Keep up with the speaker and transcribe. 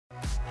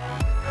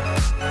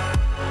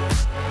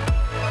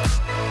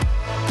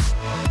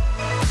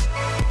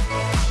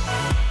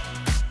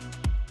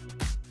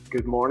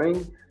Good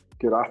morning,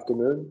 good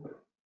afternoon,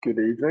 good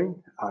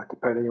evening,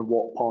 depending on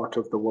what part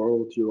of the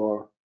world you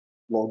are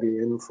logging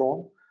in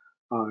from.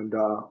 And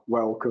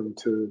welcome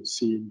to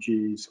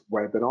CMG's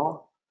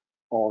webinar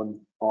on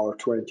our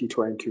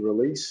 2020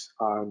 release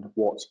and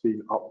what's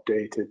been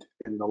updated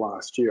in the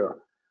last year.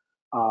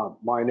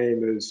 My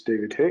name is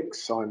David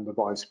Hicks. I'm the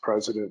Vice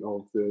President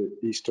of the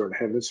Eastern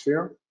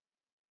Hemisphere.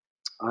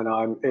 And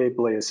I'm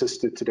ably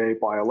assisted today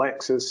by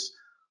Alexis,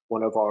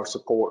 one of our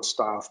support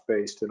staff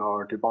based in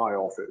our Dubai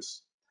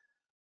office.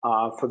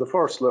 For the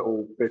first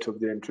little bit of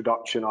the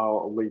introduction,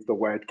 I'll leave the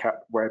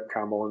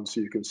webcam on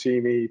so you can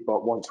see me,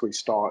 but once we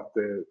start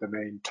the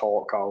main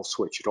talk, I'll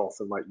switch it off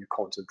and let you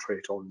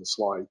concentrate on the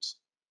slides.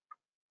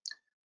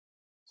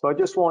 So I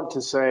just want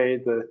to say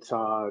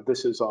that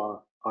this is a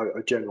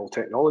general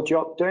technology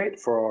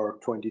update for our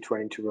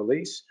 2020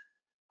 release.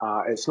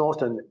 It's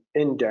not an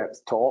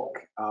in-depth talk,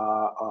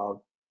 a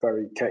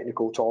very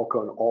technical talk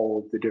on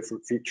all of the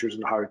different features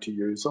and how to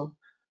use them.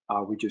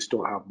 We just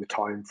don't have the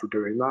time for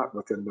doing that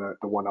within the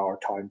 1 hour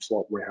time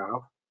slot we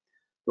have.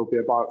 There'll be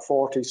about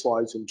 40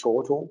 slides in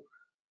total,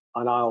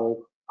 and I'll,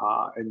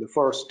 in the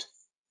first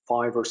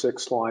 5 or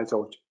 6 slides,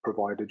 I'll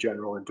provide a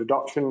general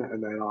introduction,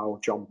 and then I'll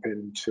jump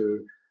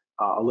into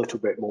a little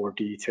bit more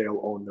detail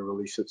on the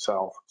release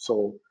itself.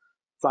 So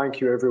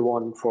thank you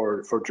everyone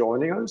for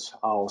joining us.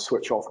 I'll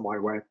switch off my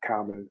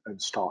webcam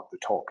and start the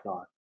talk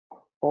now.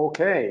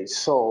 Okay,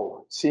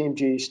 so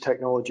CMG's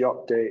Technology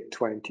Update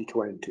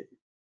 2020.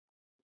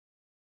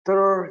 There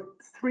are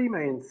 3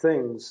 main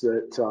things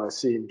that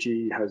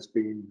CMG has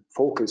been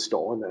focused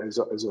on as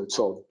a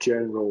sort of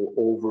general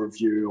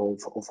overview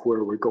of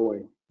where we're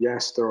going.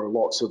 Yes, there are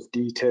lots of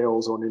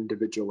details on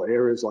individual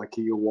areas like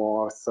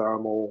EOR,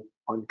 thermal,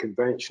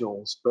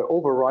 unconventionals, but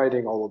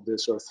overriding all of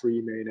this are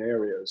 3 main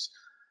areas.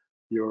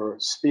 Your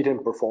speed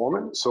and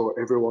performance, so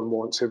everyone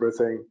wants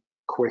everything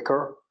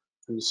quicker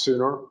and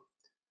sooner.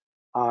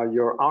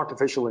 Your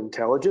artificial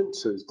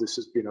intelligence, this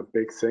has been a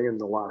big thing in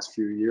the last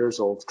few years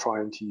of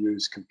trying to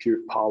use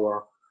compute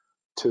power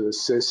to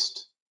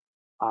assist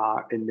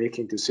in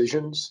making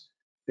decisions.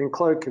 In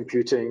cloud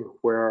computing,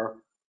 where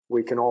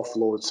we can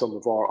offload some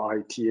of our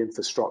IT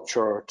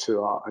infrastructure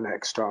to an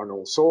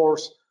external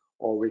source,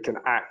 or we can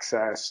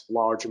access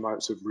large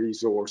amounts of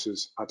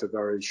resources at a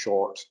very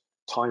short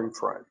time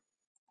frame.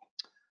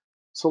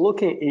 So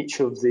looking at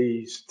each of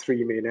these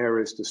 3 main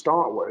areas to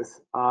start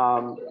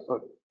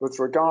with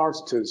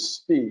regards to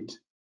speed,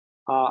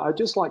 I'd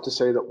just like to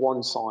say that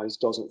one size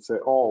doesn't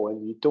fit all,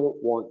 and you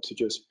don't want to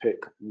just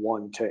pick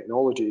one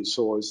technology.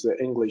 So as the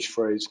English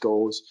phrase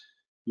goes,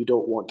 you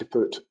don't want to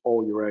put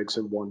all your eggs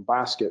in one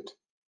basket.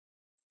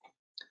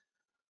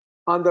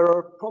 And there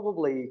are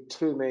probably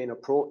 2 main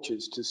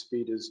approaches to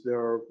speed. There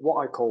are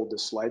what I call the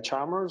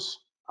sledgehammers.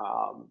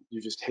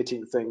 You're just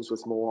hitting things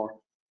with more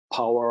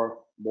power,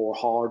 more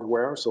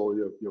hardware, so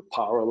your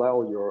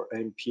parallel, your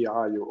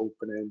MPI, your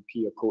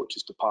OpenMP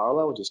approaches to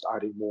parallel, just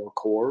adding more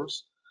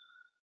cores.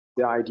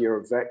 The idea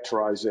of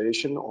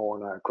vectorization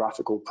on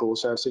graphical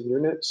processing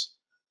units,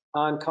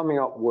 and coming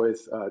up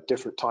with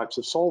different types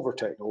of solver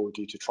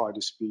technology to try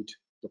to speed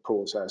the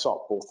process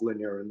up, both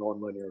linear and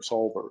nonlinear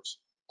solvers.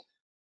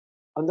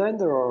 And then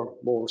there are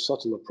more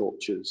subtle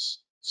approaches,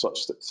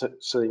 such that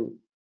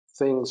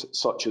things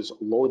such as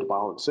load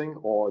balancing,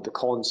 or the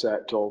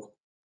concept of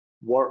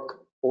work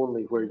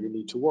only where you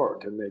need to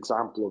work. And the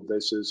example of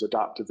this is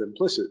adaptive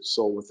implicit.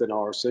 So within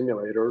our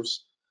simulators,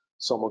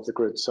 some of the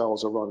grid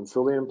cells are run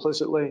fully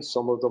implicitly,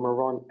 some of them are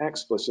run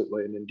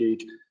explicitly, and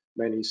indeed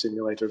many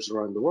simulators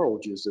around the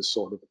world use this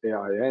sort of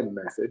AIM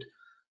method.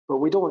 But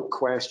we don't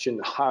question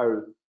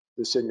how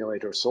the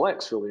simulator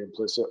selects fully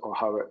implicit or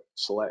how it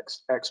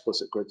selects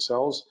explicit grid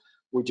cells.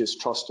 We just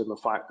trust in the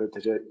fact that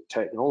the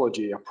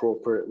technology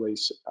appropriately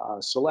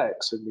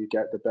selects, and we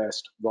get the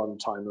best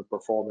runtime and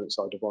performance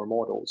out of our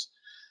models.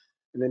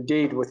 And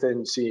indeed,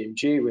 within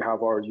CMG, we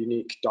have our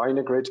unique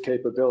Dynagrid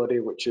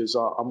capability, which is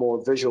a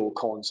more visual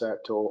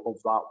concept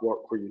of that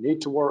work where you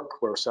need to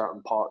work, where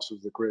certain parts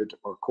of the grid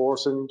are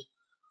coarsened,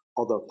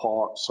 other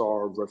parts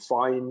are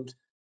refined,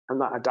 and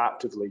that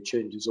adaptively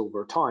changes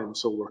over time.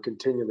 So we're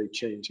continually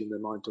changing the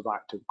amount of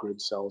active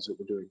grid cells that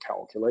we're doing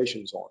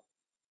calculations on.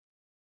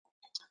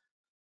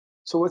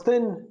 So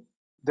within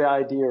the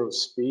idea of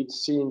speed,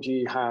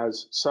 CMG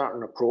has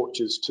certain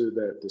approaches to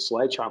the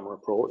sledgehammer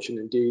approach, and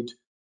indeed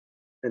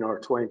in our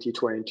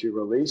 2020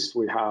 release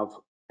we have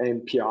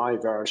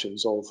MPI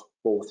versions of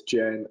both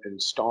GEN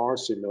and STAR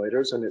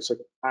simulators, and it's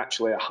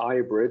actually a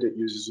hybrid. It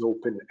uses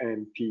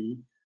OpenMP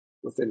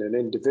within an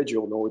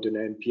individual node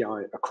and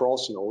MPI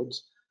across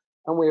nodes,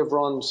 and we have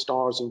run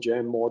STARS and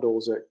GEN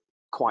models at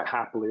quite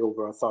happily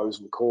over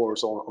 1,000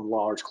 cores on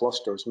large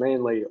clusters,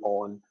 mainly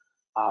on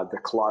the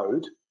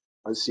cloud,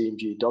 as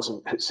CMG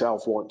doesn't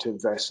itself want to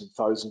invest in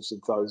thousands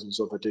and thousands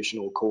of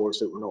additional cores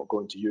that we're not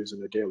going to use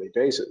on a daily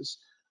basis.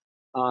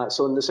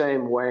 So in the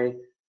same way,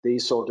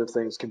 these sort of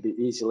things can be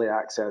easily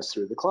accessed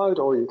through the cloud,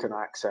 or you can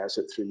access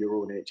it through your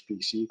own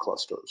HPC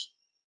clusters.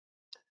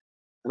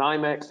 An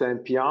IMEX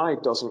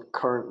MPI doesn't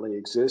currently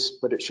exist,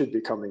 but it should be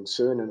coming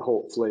soon, and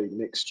hopefully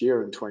next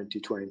year in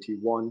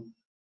 2021,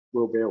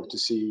 we'll be able to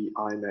see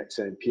IMEX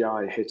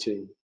MPI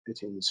hitting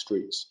the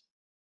streets.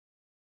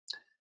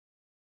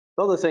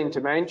 Another thing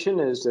to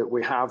mention is that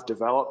we have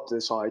developed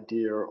this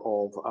idea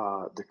of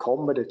the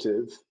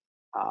commutative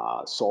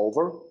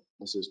solver.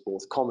 This is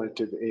both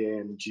commutative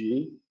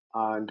AMG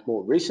and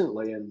more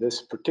recently in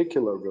this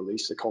particular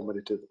release, the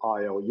commutative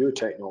ILU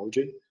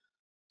technology.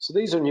 So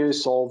these are new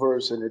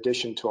solvers in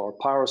addition to our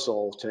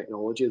PowerSolve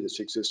technology that's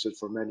existed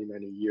for many,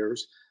 many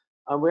years.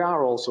 And we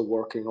are also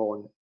working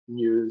on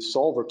new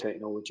solver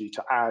technology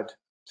to add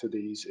to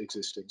these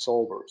existing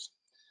solvers.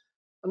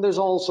 And there's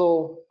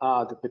also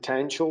the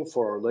potential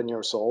for a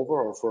linear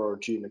solver or for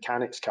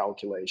geomechanics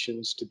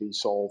calculations to be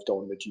solved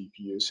on the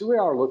GPU. So we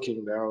are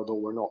looking there, although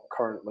we're not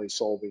currently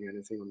solving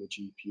anything on the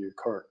GPU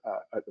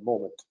at the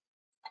moment.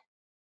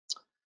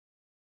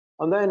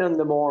 And then in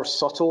the more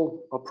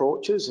subtle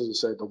approaches, as I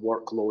said, the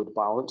workload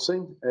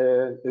balancing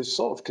is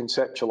sort of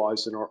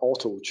conceptualized in our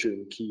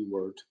auto-tune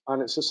keyword.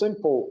 And it's a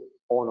simple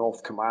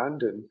on-off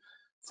command. And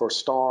for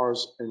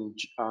stars and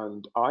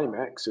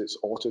IMEX, it's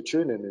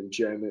auto-tune. And in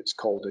GEM, it's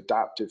called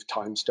adaptive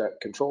time step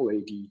control,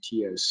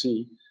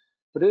 ADTSC.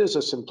 But it is a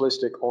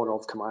simplistic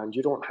on-off command.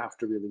 You don't have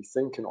to really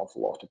think an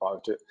awful lot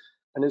about it.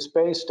 And it's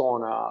based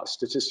on a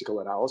statistical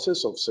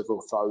analysis of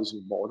several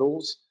thousand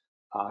models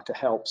to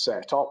help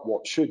set up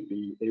what should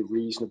be a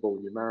reasonable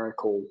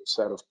numerical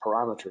set of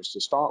parameters to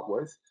start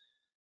with.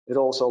 It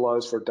also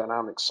allows for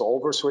dynamic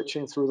solver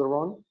switching through the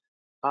run.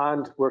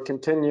 And we're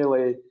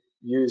continually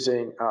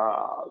using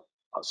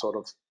a sort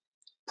of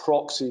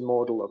proxy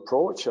model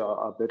approach,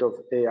 a bit of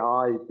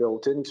AI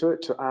built into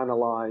it to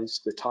analyze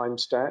the time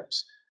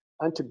steps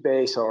and to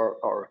base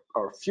our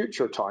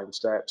future time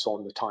steps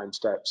on the time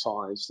step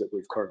size that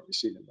we've currently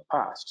seen in the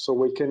past. So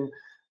we can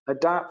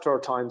adapt our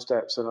time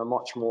steps on a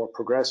much more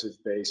progressive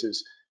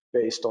basis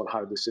based on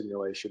how the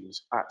simulation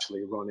is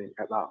actually running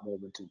at that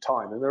moment in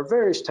time. And there are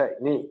various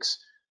techniques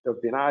that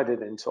have been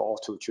added into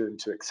AutoTune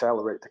to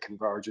accelerate the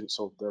convergence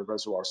of the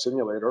reservoir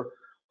simulator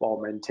while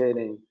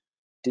maintaining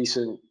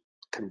decent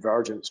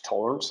convergence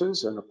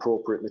tolerances and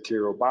appropriate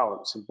material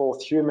balance. And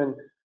both human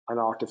and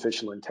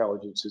artificial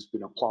intelligence has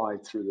been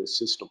applied through this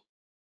system.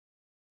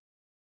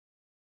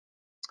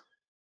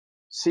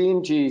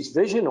 CMG's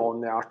vision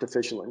on the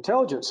artificial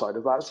intelligence side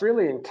of that is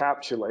really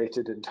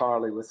encapsulated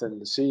entirely within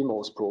the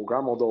CMOS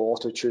program, although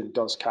AutoTune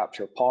does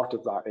capture part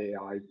of that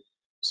AI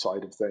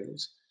side of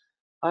things.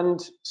 And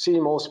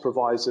CMOS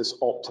provides this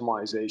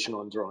optimization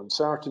under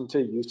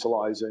uncertainty,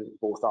 utilizing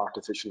both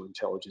artificial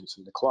intelligence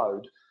in the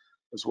cloud,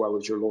 as well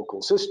as your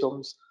local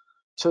systems,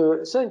 to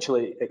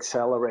essentially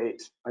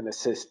accelerate and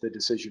assist the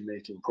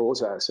decision-making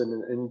process.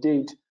 And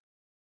indeed,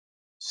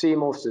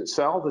 CMOS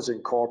itself is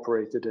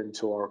incorporated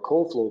into our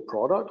CoFlow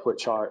product,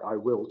 which I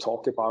will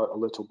talk about a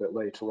little bit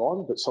later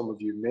on, but some of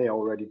you may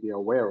already be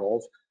aware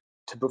of,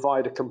 to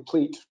provide a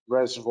complete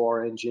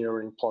reservoir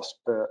engineering plus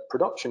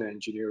production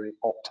engineering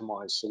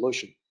optimized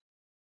solution.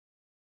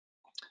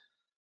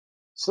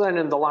 So then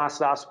in the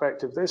last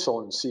aspect of this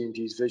on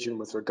CMG's vision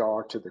with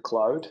regard to the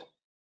cloud,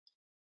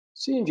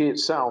 CMG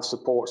itself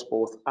supports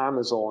both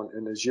Amazon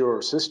and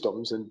Azure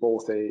systems in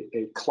both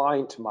a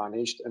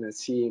client-managed and a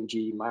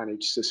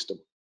CMG-managed system.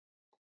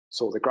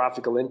 So the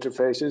graphical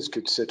interfaces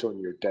could sit on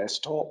your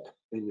desktop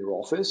in your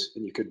office,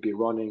 and you could be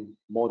running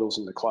models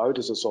in the cloud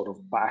as a sort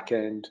of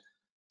back-end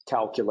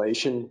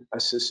calculation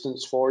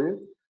assistance for you.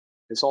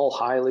 It's all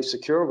highly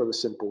secure with a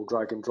simple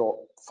drag and drop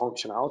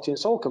functionality.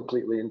 It's all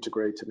completely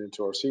integrated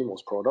into our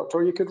CMOS product,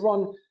 or you could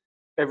run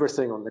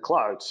everything on the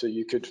cloud. So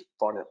you could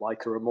run it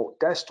like a remote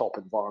desktop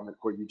environment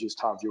where you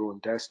just have your own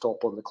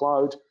desktop on the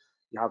cloud.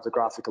 You have the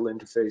graphical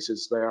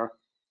interfaces there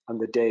and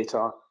the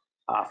data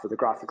for the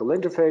graphical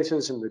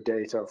interfaces and the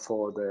data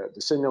for the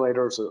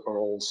simulators are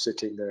all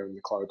sitting there in the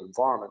cloud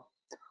environment.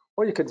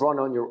 Or you could run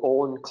on your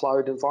own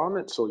cloud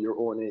environment, so your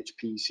own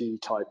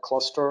HPC type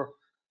cluster,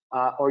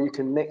 or you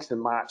can mix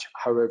and match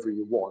however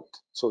you want.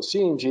 So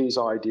CMG's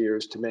idea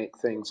is to make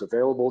things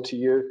available to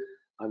you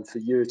and for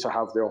you to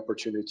have the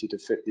opportunity to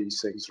fit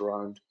these things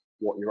around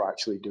what you're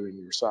actually doing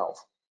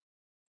yourself.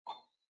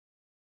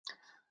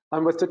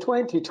 And with the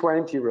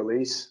 2020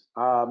 release,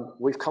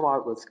 we've come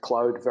out with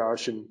cloud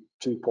version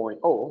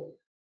 2.0.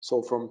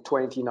 So from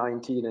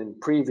 2019 and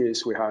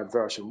previous, we had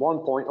version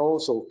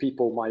 1.0. So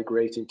people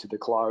migrating to the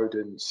cloud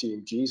and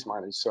CMG's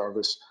managed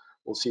service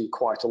will see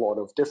quite a lot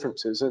of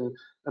differences. And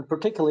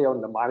particularly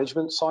on the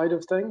management side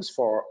of things,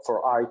 for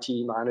IT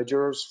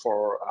managers,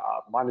 for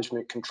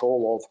management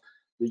control of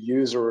the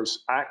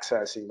users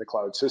accessing the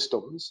cloud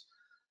systems,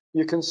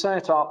 you can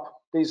set up,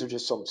 these are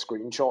just some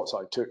screenshots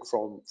I took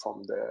from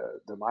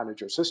the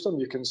manager system.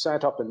 You can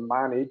set up and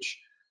manage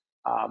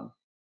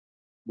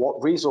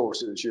what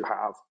resources you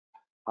have,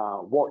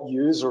 what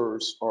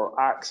users are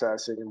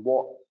accessing and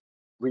what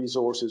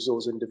resources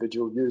those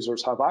individual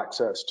users have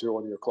access to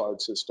on your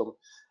cloud system.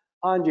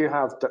 And you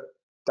have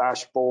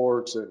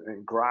dashboards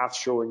and graphs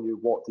showing you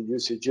what the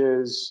usage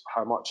is,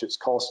 how much it's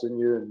costing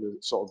you, and the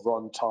sort of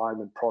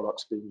runtime and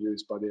products being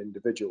used by the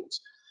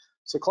individuals.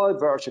 So cloud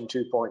version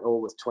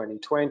 2.0 with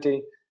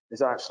 2020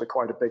 is actually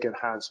quite a big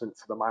enhancement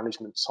for the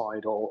management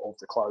side of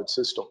the cloud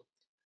system.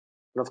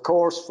 And of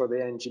course, for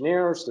the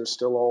engineers, there's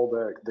still all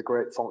the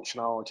great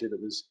functionality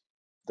that was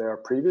there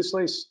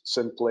previously.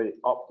 Simply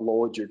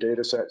upload your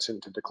data sets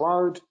into the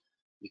cloud.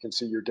 You can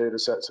see your data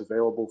sets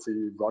available for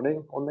you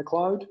running on the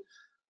cloud.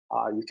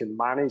 You can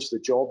manage the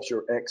jobs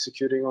you're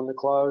executing on the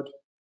cloud.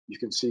 You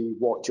can see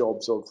what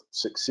jobs have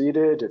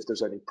succeeded, if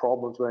there's any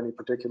problems with any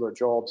particular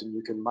jobs, and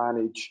you can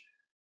manage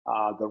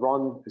the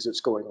run as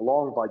it's going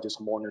along by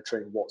just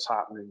monitoring what's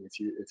happening if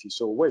you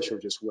so wish, or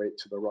just wait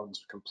till the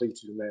run's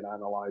completed and then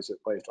analyze it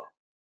later.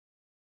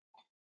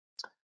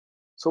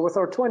 So with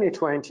our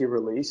 2020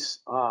 release,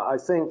 I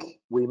think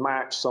we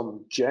match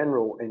some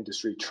general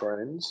industry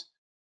trends.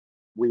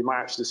 We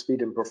match the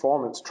speed and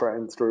performance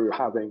trend through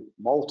having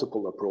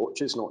multiple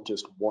approaches, not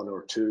just one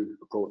or two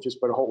approaches,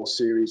 but a whole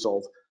series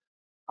of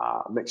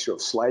a mixture of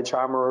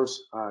sledgehammers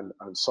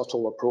and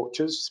subtle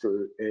approaches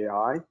through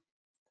AI.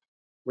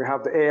 We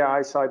have the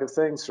AI side of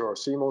things through our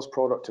CMOS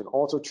product and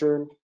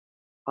AutoTune,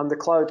 and the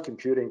cloud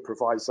computing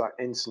provides that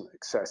instant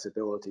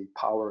accessibility,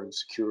 power, and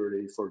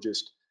security for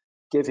just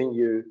giving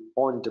you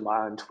on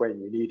demand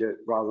when you need it,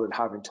 rather than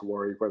having to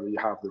worry whether you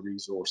have the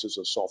resources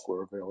or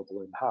software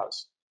available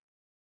in-house.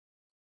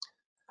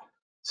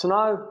 So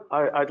now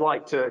I'd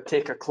like to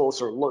take a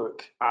closer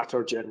look at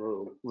our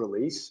general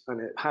release,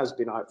 and it has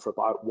been out for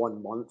about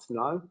 1 month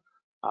now.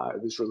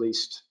 It was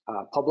released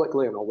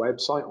publicly on our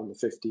website on the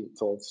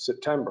 15th of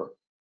September.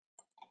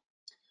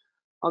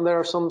 And there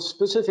are some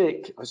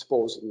specific, I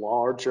suppose,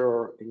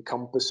 larger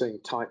encompassing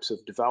types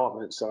of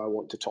developments that I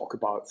want to talk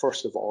about.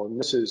 First of all, and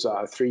this is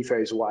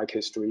three-phase WAG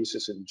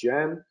hysteresis in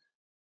GEM,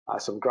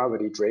 some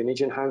gravity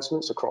drainage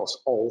enhancements across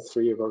all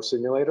three of our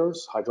simulators,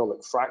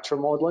 hydraulic fracture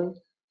modeling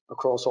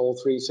across all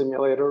three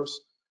simulators,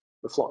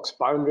 the flux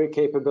boundary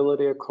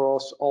capability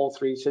across all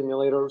three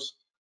simulators.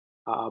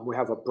 We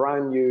have a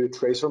brand new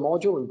tracer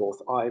module in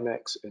both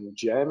IMEX and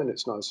GEM, and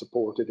it's now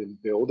supported in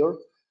Builder.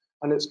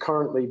 And it's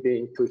currently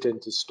being put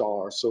into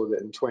STARS, so that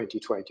in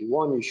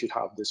 2021 you should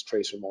have this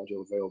tracer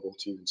module available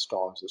to you in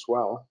STARS as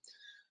well.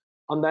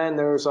 And then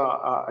there's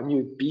a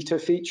new beta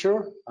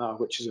feature,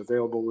 which is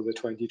available with the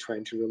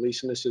 2020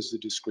 release, and this is the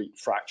discrete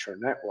fracture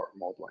network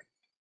modeling.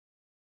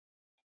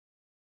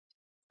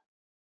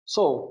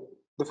 So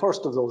the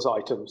first of those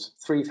items,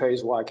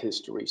 three-phase WAG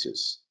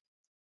hysteresis.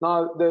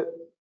 Now,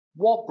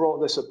 what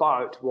brought this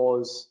about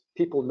was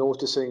people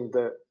noticing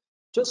that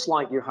just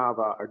like you have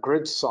a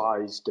grid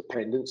size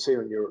dependency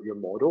on your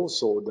model,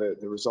 so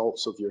the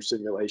results of your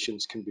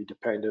simulations can be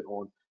dependent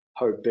on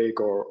how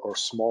big or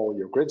small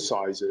your grid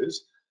size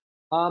is,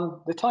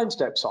 the time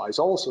step size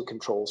also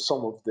controls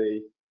some of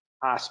the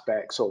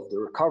aspects of the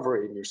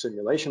recovery in your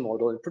simulation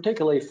model, and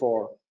particularly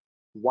for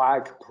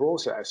WAG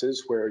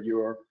processes where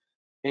you're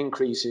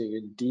increasing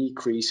and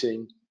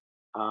decreasing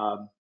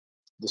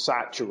the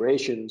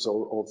saturations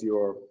of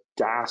your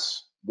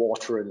gas,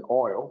 water, and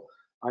oil,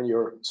 and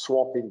you're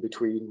swapping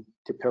between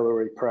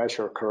capillary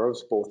pressure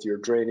curves, both your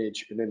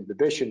drainage and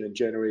inhibition, and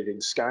generating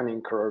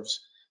scanning curves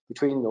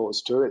between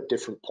those two at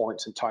different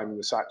points in time in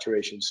the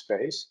saturation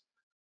space.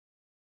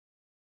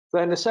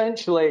 Then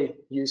essentially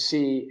you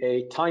see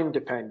a time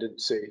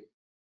dependency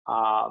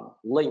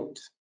linked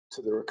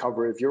to the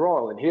recovery of your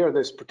oil. And here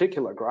this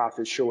particular graph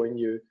is showing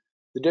you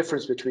the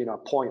difference between a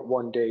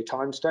 0.1 day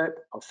time step,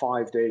 a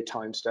 5-day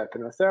time step,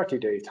 and a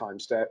 30-day time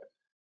step.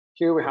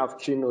 Here we have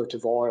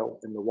cumulative oil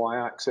in the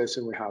y-axis,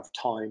 and we have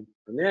time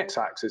on the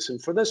x-axis.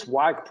 And for this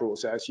WAG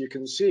process, you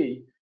can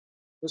see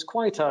there's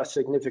quite a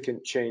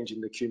significant change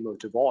in the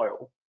cumulative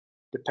oil,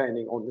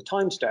 depending on the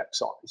time step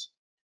size.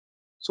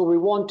 So we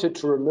wanted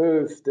to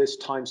remove this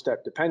time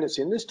step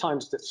dependency, and this time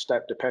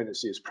step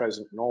dependency is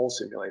present in all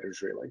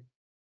simulators, really.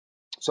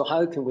 So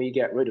how can we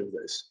get rid of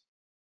this?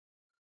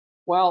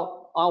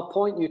 Well, I'll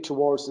point you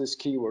towards this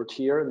keyword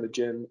here in the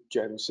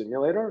GEM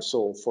simulator.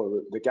 So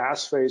for the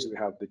gas phase, we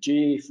have the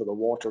G. For the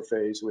water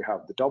phase, we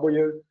have the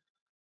W.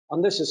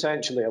 And this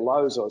essentially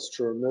allows us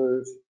to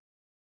remove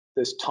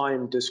this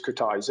time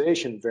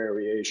discretization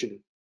variation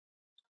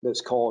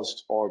that's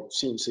caused or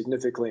seen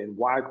significantly in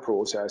WAG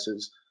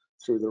processes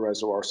through the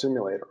reservoir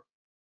simulator.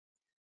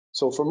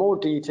 So for more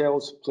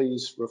details,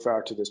 please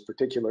refer to this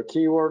particular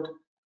keyword.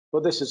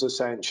 But this is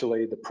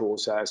essentially the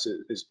process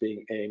is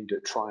being aimed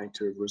at trying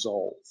to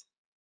resolve.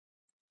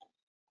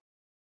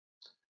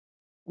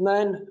 And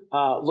then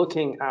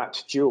looking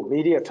at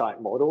geomedia type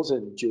models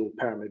and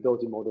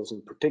geopermeability models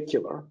in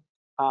particular,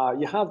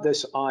 you have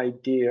this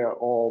idea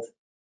of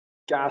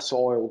gas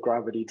oil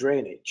gravity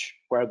drainage,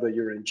 whether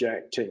you're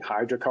injecting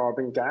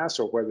hydrocarbon gas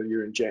or whether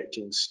you're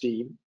injecting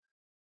steam.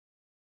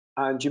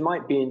 And you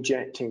might be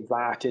injecting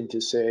that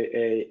into,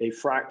 say, a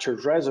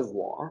fractured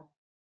reservoir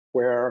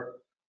where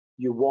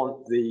you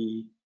want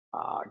the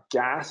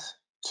gas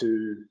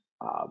to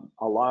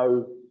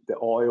allow the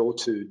oil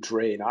to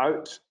drain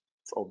out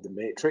of the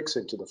matrix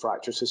into the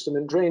fracture system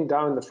and drain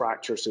down the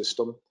fracture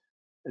system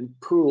and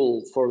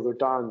pool further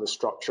down the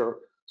structure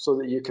so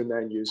that you can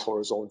then use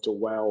horizontal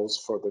wells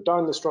further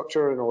down the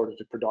structure in order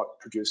to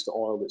produce the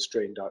oil that's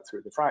drained out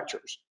through the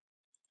fractures.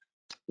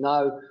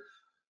 Now,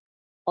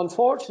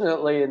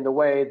 unfortunately, in the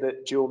way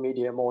that dual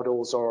media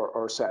models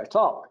are set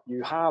up,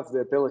 you have the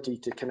ability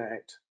to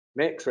connect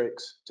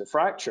matrix to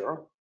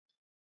fracture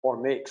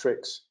or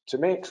matrix to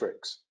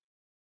matrix.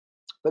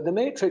 But the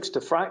matrix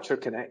to fracture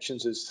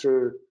connections is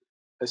through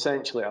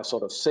essentially a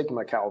sort of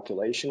sigma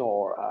calculation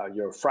or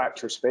your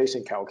fracture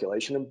spacing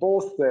calculation, and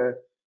both the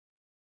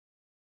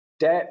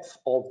depth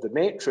of the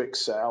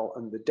matrix cell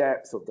and the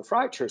depth of the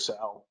fracture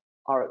cell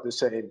are at the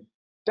same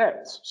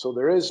depth. So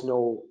there is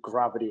no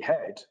gravity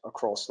head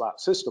across that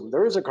system.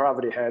 There is a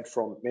gravity head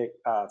from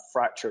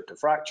fracture to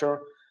fracture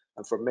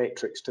and from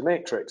matrix to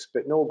matrix,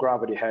 but no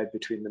gravity head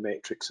between the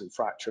matrix and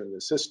fracture in the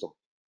system.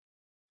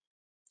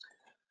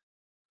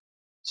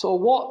 So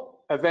what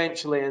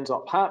eventually ends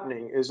up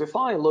happening is if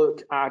I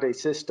look at a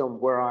system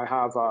where I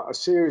have a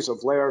series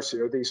of layers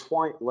here, these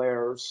white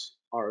layers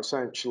are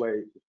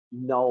essentially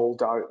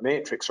nulled out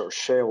matrix or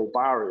shale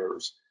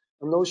barriers,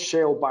 and those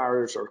shale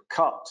barriers are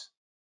cut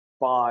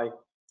by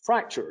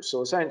fractures.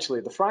 So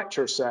essentially the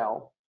fracture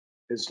cell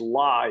is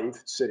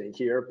live sitting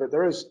here, but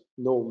there is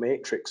no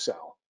matrix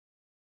cell.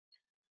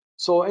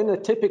 So in a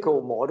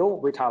typical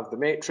model, we'd have the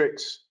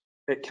matrix.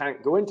 It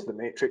can't go into the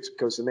matrix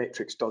because the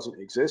matrix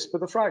doesn't exist, but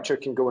the fracture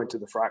can go into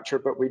the fracture,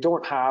 but we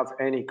don't have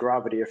any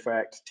gravity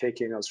effect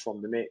taking us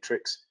from the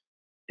matrix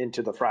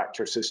into the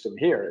fracture system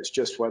here. It's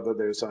just whether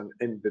there's an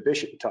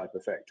imbibition type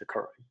effect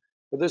occurring,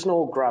 but there's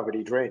no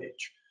gravity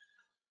drainage.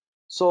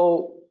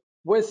 So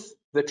with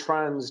the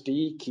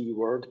trans-D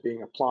keyword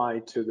being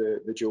applied to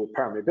the dual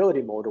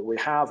permeability model, we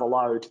have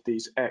allowed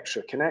these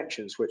extra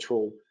connections, which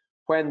will,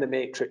 when the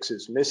matrix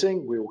is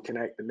missing, we will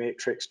connect the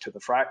matrix to the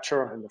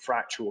fracture, and the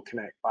fracture will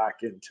connect back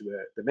into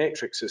the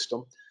matrix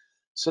system.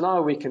 So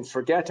now we can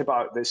forget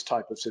about this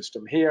type of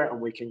system here,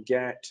 and we can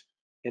get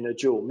in a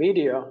dual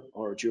media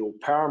or a dual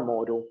perm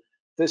model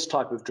this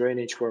type of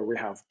drainage where we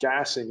have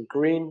gas in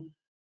green,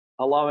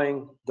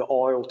 allowing the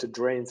oil to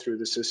drain through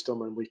the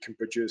system, and we can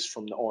produce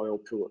from the oil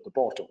pool at the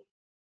bottom.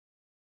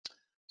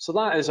 So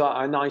that is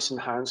a nice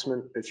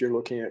enhancement if you're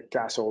looking at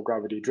gas oil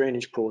gravity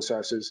drainage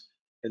processes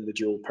in the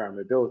dual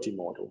permeability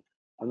model,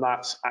 and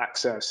that's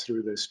accessed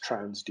through this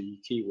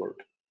trans-D keyword.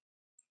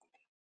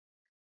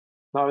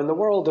 Now, in the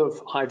world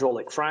of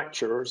hydraulic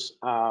fractures,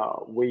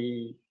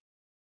 we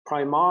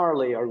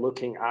primarily are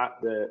looking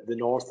at the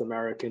North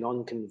American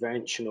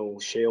unconventional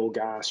shale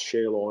gas,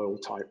 shale oil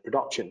type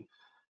production.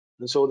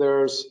 And so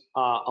there's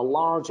a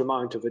large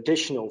amount of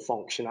additional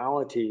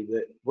functionality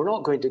that we're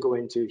not going to go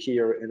into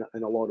here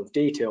in a lot of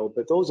detail,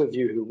 but those of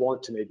you who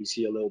want to maybe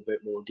see a little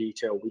bit more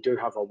detail, we do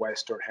have a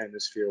Western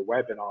Hemisphere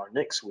webinar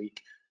next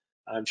week.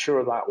 I'm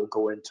sure that will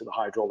go into the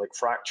hydraulic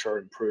fracture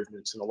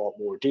improvements in a lot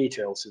more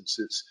detail, since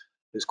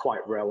it's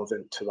quite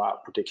relevant to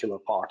that particular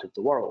part of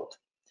the world.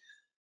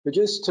 But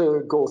just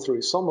to go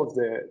through some of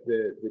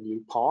the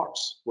new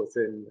parts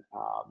within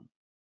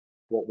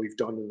what we've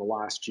done in the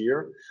last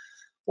year.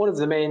 One of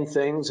the main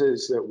things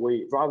is that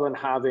we, rather than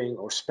having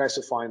or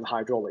specifying the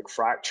hydraulic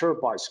fracture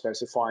by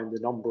specifying the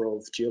number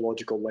of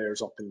geological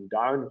layers up and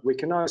down, we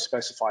can now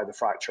specify the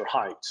fracture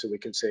height. So we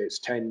can say it's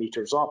 10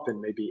 meters up and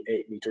maybe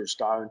 8 meters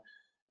down,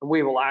 and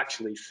we will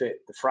actually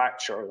fit the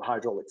fracture, the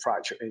hydraulic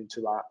fracture,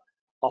 into that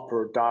up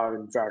or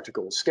down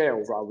vertical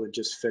scale, rather than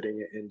just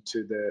fitting it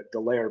into the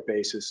layer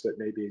basis that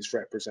maybe is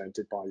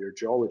represented by your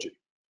geology.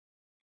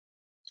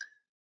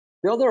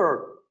 The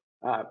other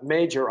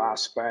major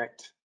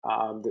aspect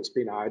that's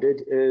been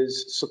added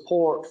is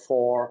support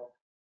for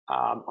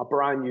a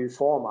brand new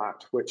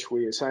format, which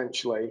we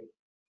essentially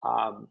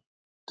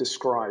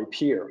describe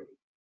here.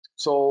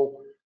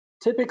 So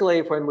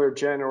typically when we're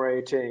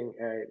generating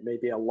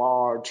maybe a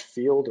large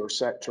field or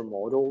sector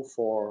model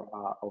for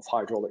of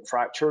hydraulic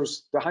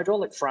fractures, the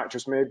hydraulic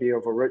fractures may be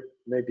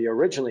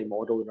originally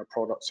modeled in a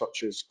product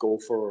such as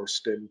Gopher or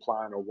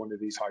StimPlan or one of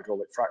these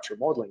hydraulic fracture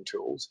modeling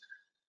tools.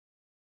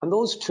 And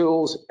those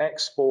tools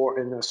export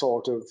in a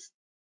sort of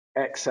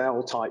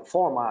Excel type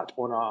format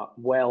on a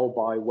well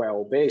by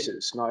well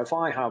basis. Now, if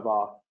I have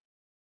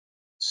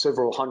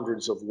several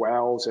hundreds of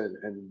wells and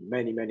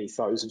many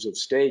thousands of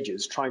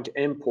stages, trying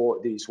to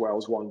import these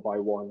wells one by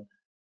one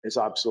is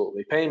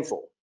absolutely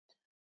painful.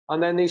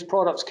 And then these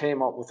products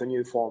came up with a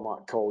new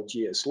format called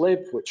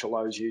GSLib, which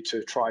allows you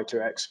to try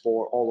to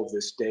export all of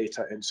this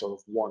data in sort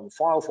of one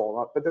file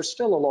format, but there's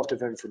still a lot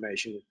of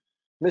information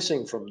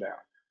missing from there.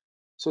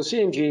 So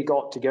CMG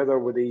got together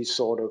with these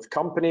sort of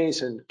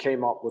companies and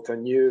came up with a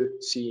new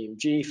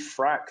CMG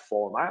frac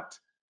format.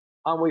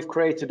 And we've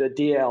created a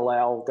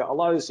DLL that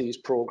allows these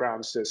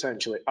programs to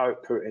essentially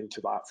output into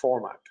that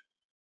format.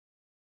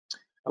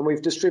 And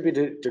we've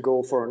distributed it to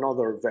Gopher, and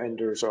other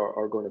vendors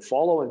are going to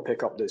follow and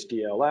pick up this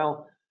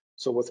DLL.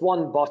 So with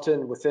one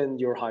button within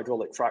your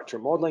hydraulic fracture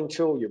modeling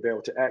tool, you'll be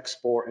able to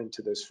export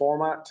into this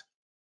format.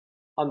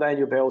 And then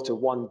you'll be able to,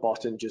 one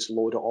button, just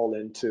load it all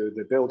into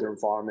the builder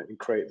environment and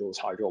create those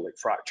hydraulic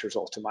fractures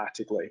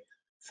automatically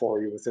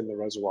for you within the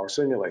reservoir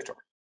simulator.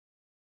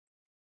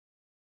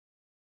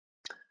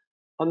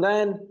 And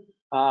then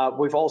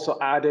We've also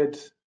added,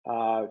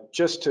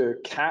 just to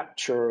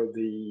capture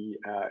the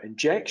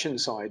injection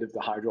side of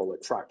the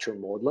hydraulic fracture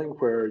modeling,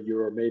 where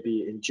you're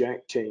maybe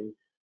injecting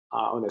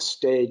on a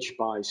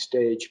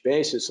stage-by-stage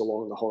basis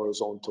along the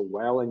horizontal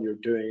well, and you're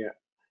doing it,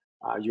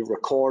 you're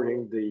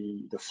recording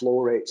the flow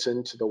rates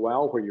into the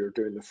well where you're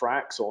doing the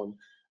fracs on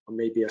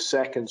maybe a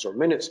seconds or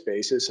minutes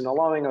basis, and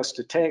allowing us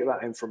to take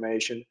that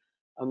information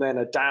and then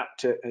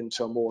adapt it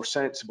into a more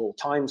sensible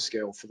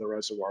timescale for the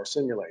reservoir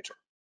simulator.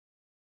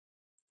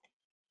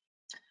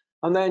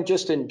 And then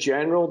just in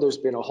general, there's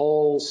been a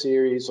whole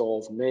series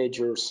of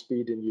major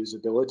speed and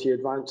usability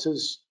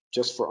advances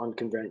just for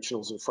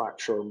unconventionals and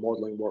fracture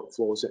modeling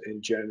workflows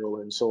in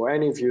general. And so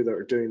any of you that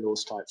are doing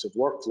those types of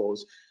workflows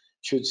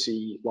should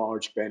see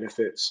large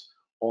benefits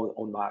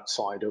on that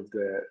side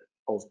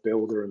of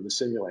Builder and the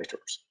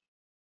simulators.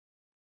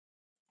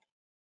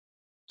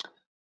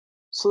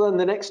 So then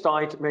the next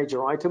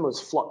major item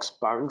was flux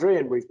boundary,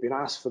 and we've been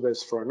asked for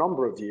this for a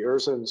number of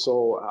years. And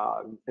so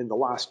in the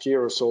last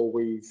year or so,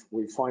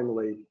 we've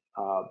finally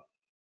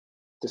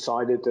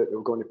decided that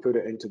we're going to put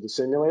it into the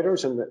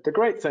simulators. And the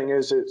great thing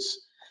is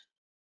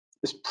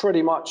it's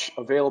pretty much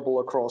available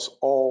across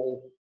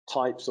all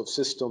types of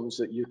systems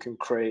that you can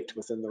create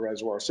within the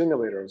reservoir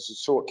simulators.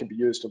 So it can be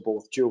used in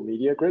both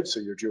geomedia grids, so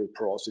your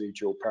geoporosity,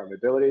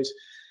 geopermeabilities,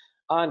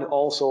 and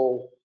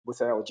also with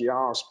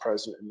LGRs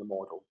present in the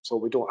model. So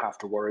we don't have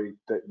to worry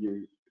that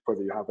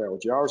whether you have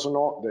LGRs or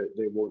not,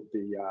 they won't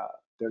be,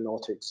 they're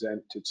not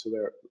exempted. So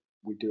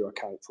we do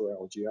account for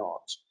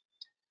LGRs.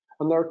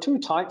 And there are two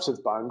types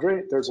of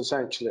boundary. There's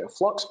essentially a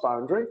flux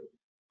boundary,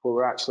 where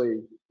we're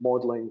actually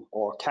modeling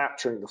or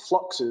capturing the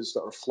fluxes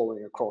that are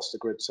flowing across the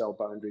grid cell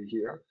boundary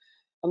here.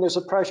 And there's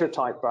a pressure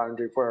type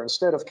boundary, where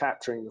instead of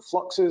capturing the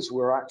fluxes,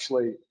 we're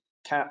actually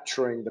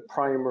capturing the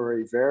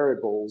primary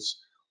variables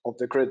of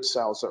the grid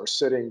cells that are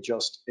sitting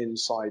just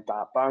inside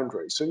that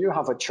boundary. So you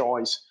have a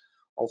choice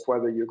of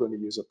whether you're going to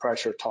use a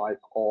pressure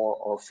type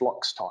or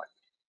flux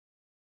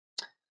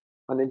type.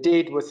 And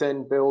indeed,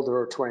 within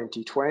Builder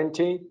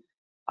 2020,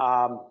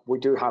 we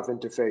do have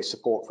interface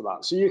support for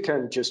that. So you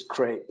can just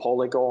create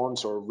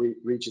polygons or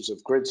regions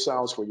of grid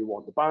cells where you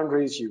want the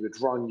boundaries. You would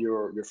run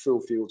your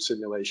full field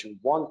simulation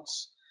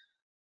once,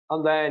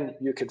 and then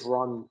you could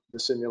run the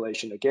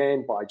simulation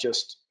again by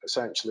just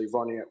essentially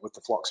running it with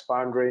the flux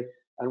boundary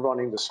and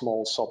running the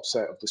small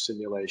subset of the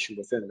simulation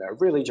within there,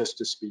 really just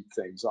to speed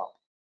things up.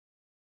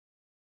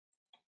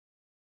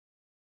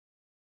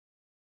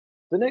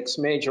 The next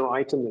major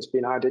item that's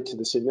been added to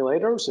the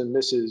simulators, and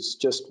this is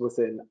just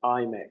within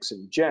IMEX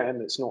and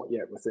GEM, it's not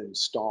yet within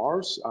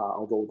STARS,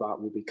 although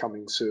that will be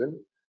coming soon.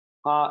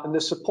 And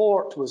the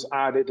support was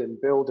added in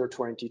Builder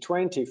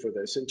 2020 for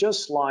this. And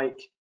just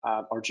like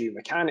our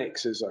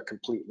geomechanics is a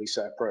completely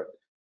separate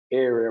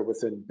area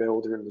within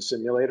Builder and the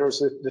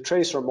simulators, the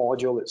tracer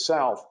module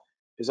itself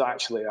is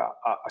actually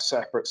a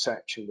separate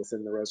section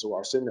within the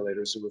reservoir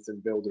simulators, so within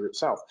Builder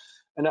itself.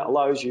 And it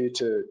allows you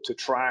to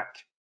track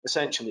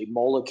essentially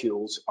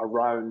molecules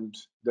around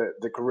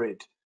the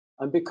grid.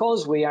 And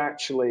because we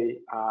actually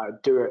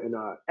do it in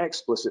an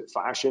explicit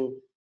fashion,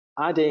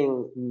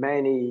 adding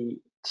many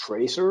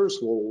tracers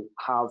will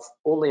have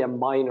only a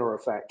minor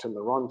effect on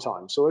the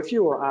runtime. So if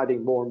you are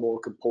adding more and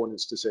more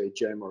components to, say,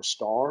 GEM or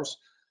STARS,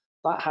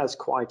 that has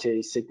quite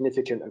a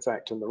significant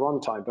effect on the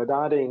runtime. But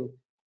adding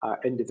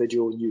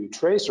individual new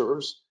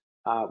tracers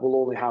will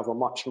only have a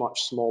much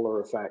smaller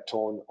effect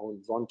on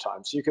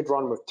runtime. So you could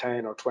run with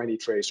 10 or 20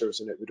 tracers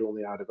and it would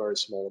only add a very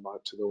small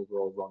amount to the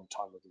overall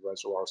runtime of the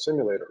reservoir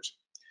simulators.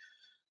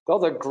 The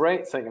other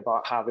great thing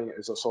about having it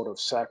as a sort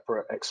of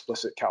separate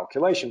explicit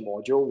calculation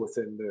module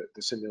within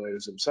the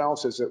simulators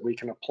themselves is that we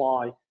can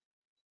apply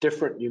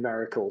different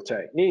numerical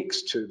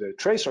techniques to the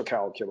tracer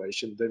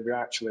calculation than we're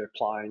actually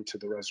applying to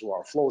the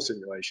reservoir flow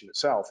simulation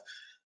itself.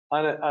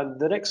 And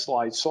the next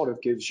slide sort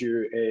of gives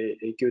you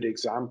a good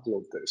example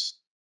of this.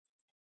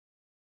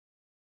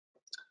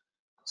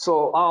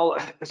 So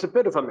it's a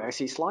bit of a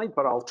messy slide,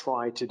 but I'll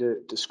try to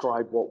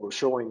describe what we're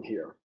showing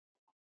here.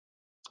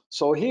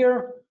 So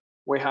here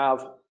we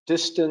have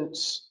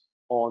distance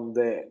on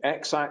the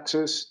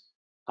x-axis,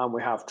 and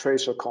we have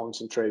tracer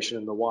concentration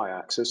in the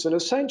y-axis. And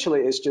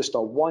essentially, it's just a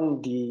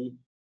 1D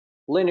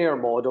linear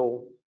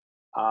model,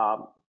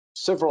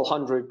 several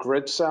hundred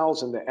grid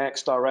cells in the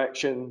x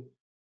direction,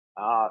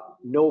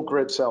 no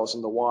grid cells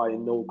in the y,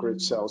 and no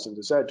grid cells in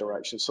the z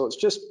direction. So it's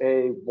just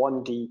a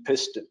 1D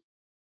piston.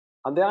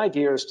 And the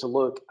idea is to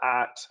look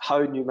at how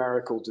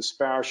numerical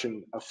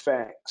dispersion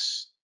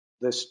affects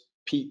this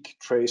peak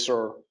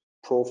tracer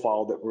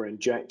profile that we're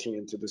injecting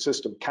into the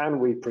system. Can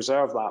we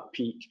preserve that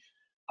peak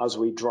as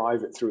we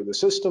drive it through the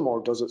system,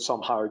 or does it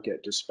somehow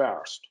get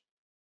dispersed?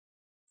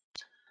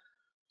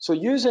 So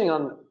using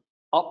an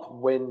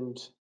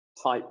upwind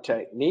type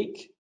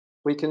technique,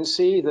 we can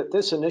see that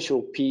this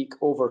initial peak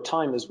over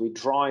time as we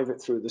drive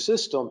it through the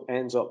system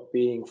ends up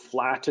being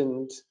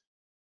flattened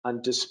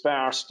and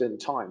dispersed in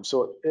time.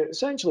 So it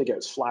essentially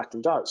gets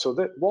flattened out. So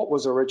that what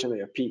was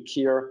originally a peak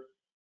here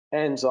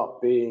ends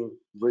up being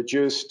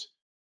reduced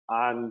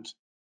and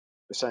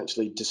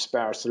essentially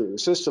dispersed through the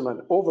system.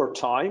 And over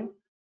time,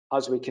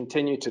 as we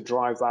continue to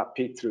drive that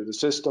peak through the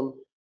system,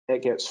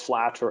 it gets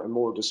flatter and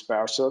more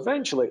dispersed. So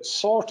eventually it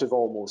sort of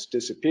almost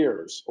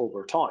disappears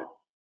over time.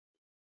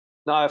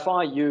 Now, if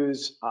I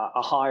use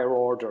a higher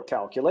order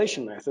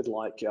calculation method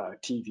like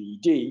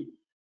TVD,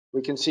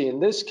 we can see in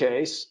this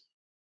case,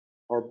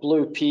 our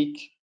blue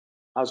peak,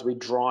 as we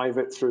drive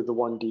it through the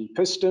 1D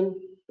piston,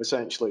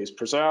 essentially is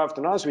preserved.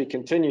 And as we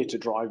continue to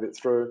drive it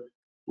through,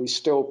 we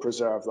still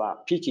preserve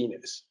that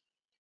peakiness.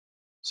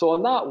 So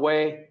in that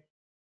way,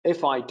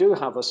 if I do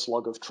have a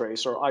slug of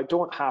tracer, I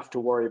don't have to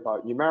worry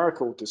about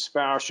numerical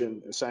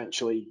dispersion,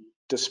 essentially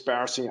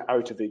dispersing it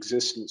out of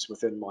existence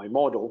within my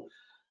model.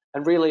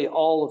 And really,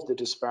 all of the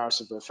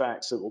dispersive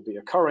effects that will be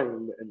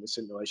occurring in the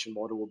simulation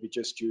model will be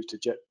just due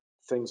to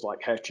things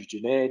like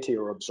heterogeneity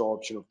or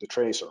absorption of the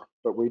tracer.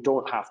 But we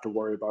don't have to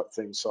worry about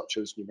things such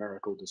as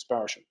numerical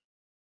dispersion.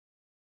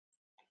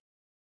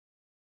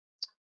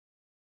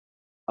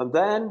 And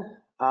then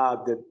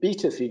the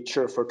beta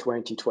feature for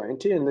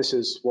 2020, and this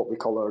is what we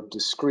call our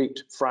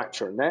discrete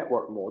fracture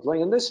network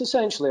modeling. And this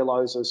essentially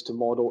allows us to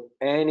model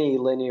any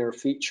linear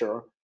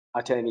feature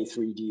at any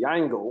 3D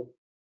angle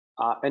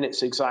in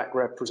its exact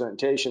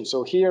representation.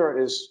 So here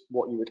is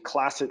what you would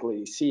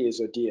classically see as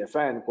a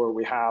DFN, where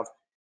we have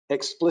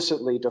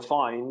explicitly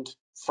defined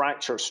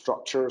fracture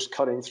structures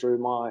cutting through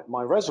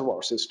my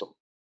reservoir system.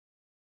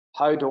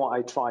 How do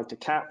I try to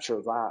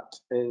capture that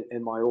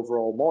in my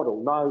overall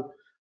model? Now,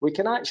 we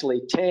can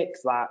actually take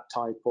that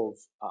type of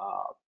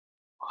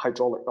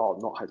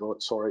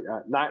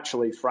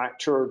naturally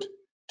fractured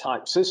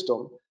type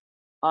system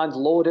and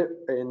load it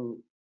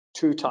in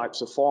two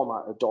types of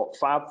format, a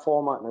 .fab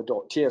format and a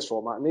 .ts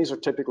format. And these are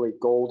typically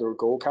gold or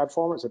GoCAD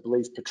formats. I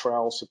believe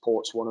Petrel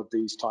supports one of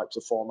these types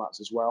of formats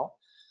as well.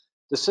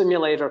 The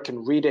simulator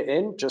can read it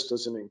in just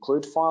as an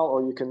include file,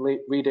 or you can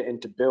read it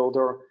into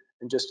Builder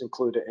and just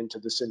include it into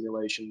the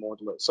simulation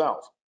model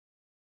itself.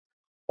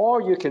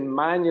 Or you can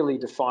manually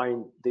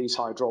define these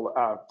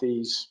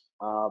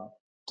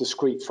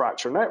discrete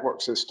fracture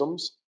network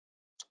systems.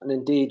 And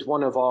indeed,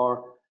 one of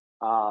our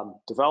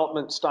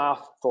development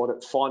staff thought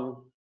it fun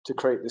to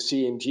create the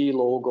CMG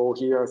logo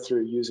here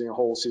through using a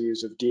whole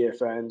series of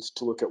DFNs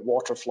to look at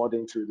water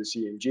flooding through the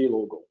CMG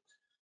logo.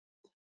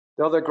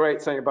 The other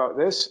great thing about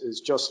this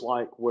is, just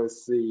like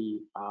with the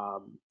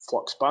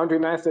flux boundary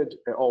method,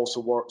 it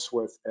also works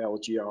with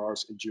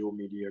LGRs and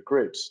geomedia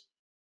grids.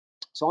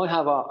 So I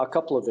have a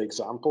couple of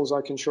examples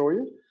I can show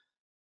you.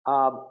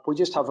 We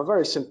just have a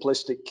very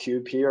simplistic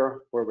cube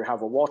here where we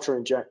have a water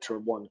injector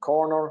in one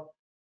corner,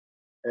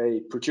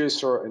 a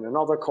producer in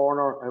another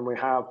corner, and we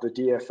have the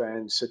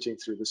DFN sitting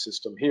through the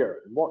system here.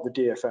 And what the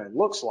DFN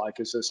looks like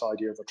is this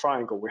idea of a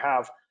triangle. We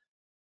have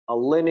a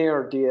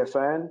linear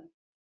DFN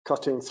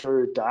cutting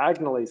through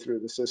diagonally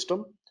through the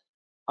system,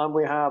 and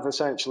we have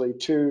essentially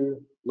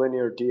two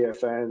linear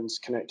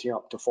DFNs connecting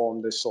up to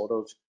form this sort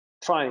of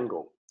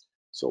triangle.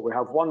 So we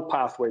have one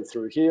pathway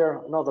through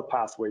here, another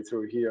pathway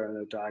through here, and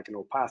a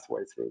diagonal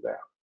pathway through there.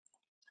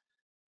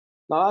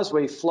 Now, as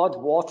we flood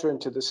water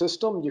into the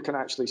system, you can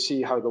actually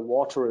see how the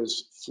water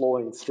is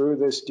flowing through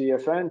this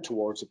DFN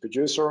towards the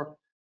producer,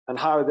 and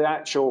how the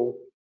actual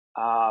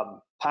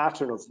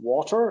pattern of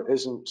water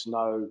isn't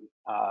now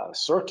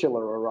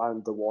circular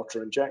around the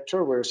water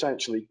injector. We're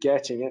essentially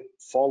getting it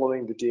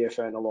following the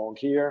DFN along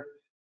here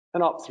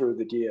and up through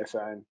the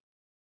DFN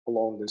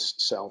along this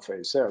cell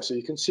face there. So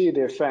you can see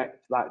the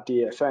effect that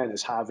DFN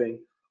is having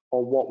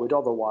on what would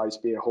otherwise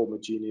be a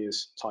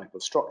homogeneous type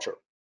of structure.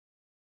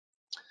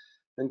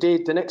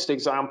 Indeed, the next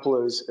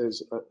example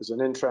is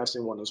an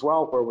interesting one as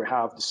well, where we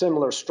have the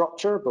similar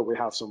structure, but we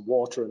have some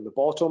water in the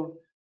bottom,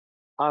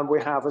 and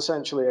we have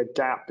essentially a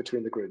gap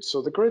between the grids.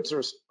 So the grids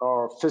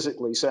are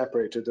physically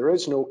separated. There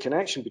is no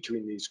connection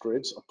between these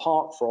grids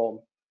apart from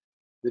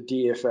the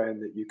DFN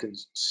that you can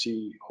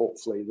see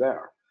hopefully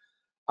there.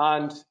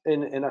 And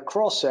in a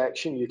cross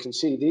section, you can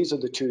see these are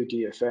the two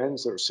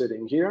DFNs that are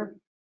sitting here.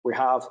 We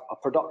have a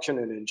production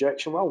and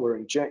injection well. We're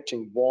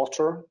injecting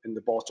water in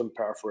the bottom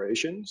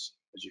perforations,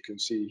 as you can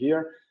see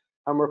here,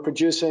 and we're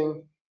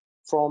producing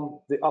from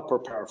the upper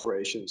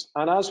perforations.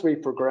 And as we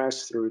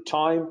progress through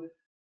time,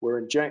 we're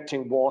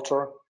injecting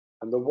water,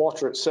 and the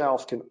water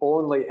itself can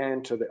only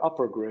enter the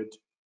upper grid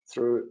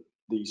through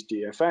these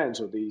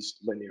DFNs, or these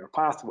linear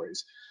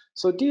pathways.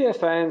 So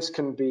DFNs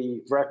can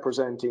be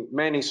representing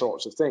many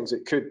sorts of things.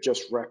 It could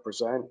just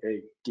represent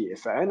a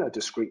DFN, a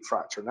discrete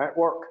fracture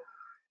network.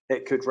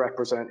 It could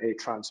represent a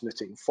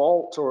transmitting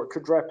fault, or it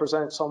could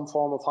represent some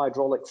form of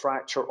hydraulic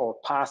fracture or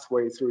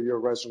pathway through your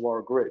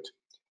reservoir grid.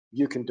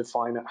 You can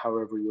define it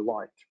however you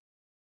like.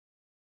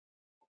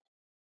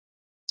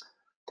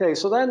 Okay,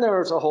 so then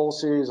there's a whole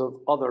series of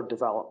other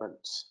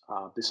developments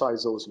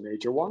besides those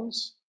major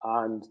ones,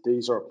 and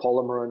these are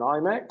Polymer and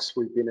IMEX.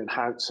 We've been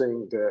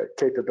enhancing the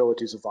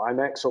capabilities of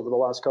IMEX over the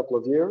last couple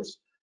of years.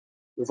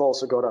 We've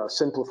also got a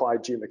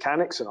simplified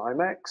geomechanics in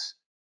IMEX.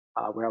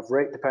 We have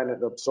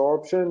rate-dependent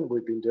absorption.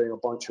 We've been doing a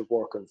bunch of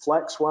work on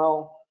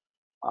FlexWell.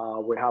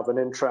 We have an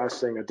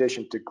interesting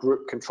addition to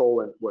group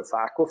control with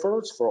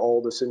aquifers for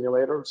all the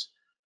simulators.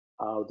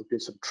 There've been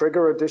some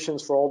trigger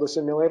additions for all the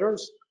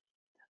simulators.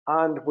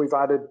 And we've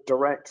added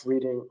direct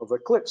reading of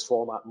eclipse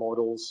format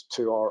models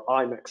to our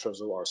IMEX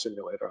reservoir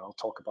simulator. I'll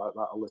talk about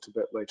that a little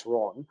bit later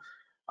on.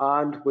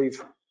 And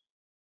we've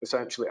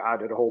essentially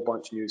added a whole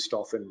bunch of new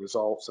stuff in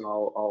results, and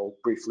I'll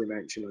briefly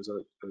mention, as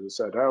I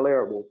said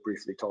earlier, we'll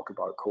briefly talk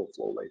about code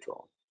flow later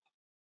on.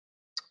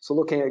 So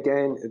looking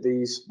again at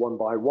these one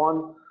by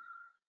one,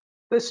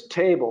 this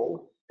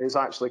table is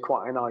actually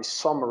quite a nice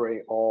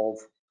summary of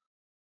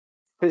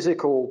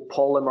physical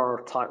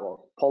polymer type, or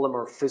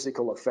polymer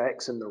physical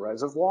effects in the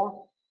reservoir,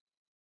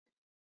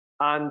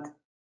 and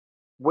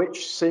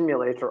which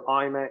simulator,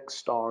 IMEX,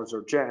 STARS,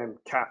 or GEM,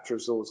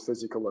 captures those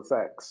physical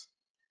effects.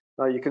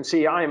 Now you can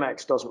see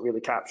IMEX doesn't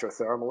really capture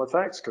thermal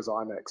effects because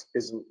IMEX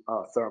isn't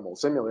a thermal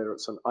simulator,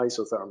 it's an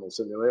isothermal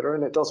simulator,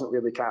 and it doesn't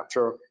really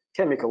capture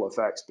chemical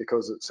effects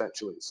because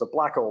essentially it's a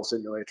black hole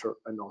simulator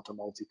and not a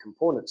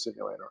multi-component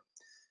simulator.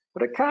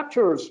 But it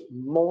captures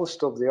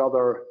most of the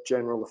other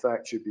general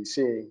effects you'd be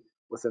seeing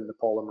within the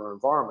polymer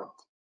environment.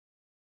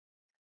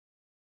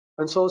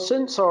 And so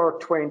since our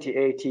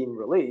 2018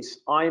 release,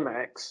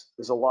 IMEX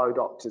is allowed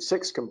up to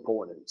 6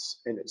 components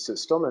in its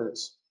system, and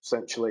it's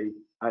essentially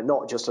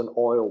not just an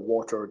oil,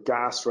 water,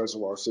 gas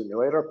reservoir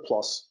simulator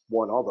plus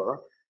one other.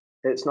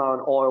 It's now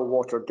an oil,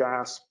 water,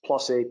 gas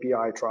plus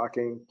API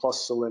tracking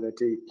plus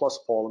salinity plus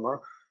polymer,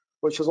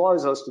 which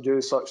allows us to do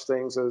such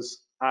things as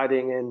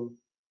adding in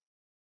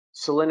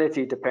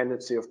salinity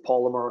dependency of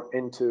polymer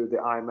into the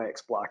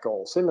IMEX black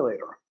hole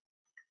simulator.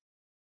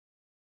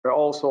 It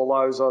also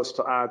allows us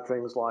to add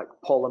things like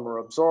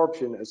polymer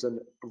absorption as a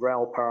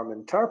rel perm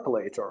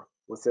interpolator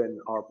within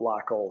our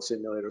black hole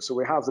simulator. So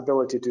we have the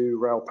ability to do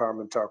rel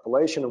perm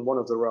interpolation, and one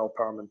of the rel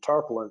perm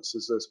interpolants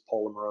is this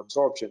polymer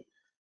absorption.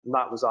 And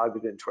that was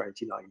added in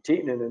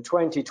 2019. And in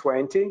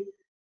 2020,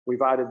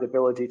 we've added the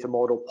ability to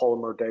model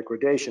polymer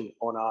degradation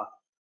on a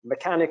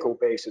mechanical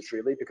basis,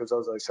 really, because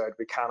as I said,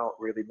 we cannot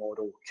really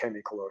model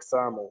chemical or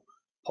thermal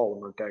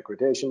polymer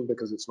degradation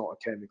because it's not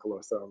a chemical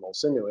or thermal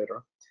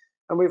simulator.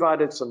 And we've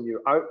added some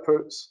new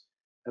outputs,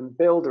 and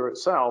Builder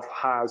itself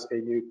has a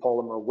new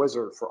polymer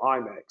wizard for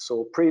IMEX.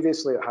 So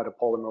previously it had a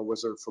polymer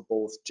wizard for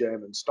both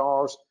GEM and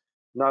STARS.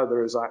 Now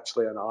there is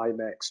actually an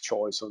IMEX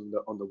choice on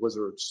the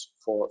wizards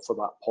for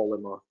that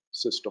polymer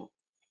system.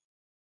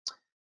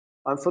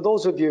 And for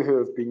those of you who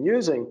have been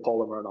using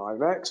polymer and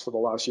IMEX for the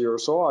last year or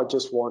so, I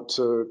just want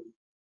to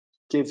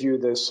give you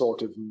this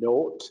sort of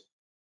note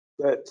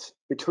that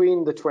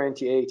between the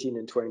 2018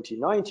 and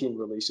 2019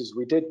 releases,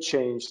 we did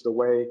change the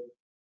way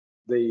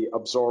the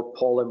absorbed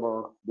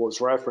polymer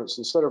was referenced.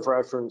 Instead of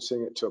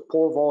referencing it to a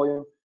pore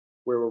volume,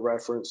 we were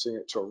referencing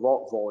it to a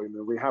rock volume.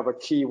 And we have a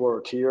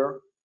keyword here,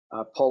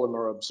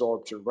 polymer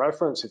absorption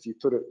reference. If you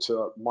put it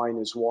to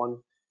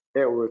 -1,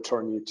 it will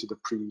return you to the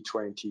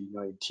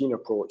pre-2019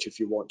 approach if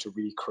you want to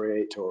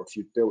recreate, or if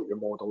you built your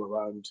model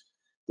around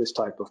this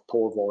type of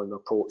pore volume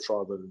approach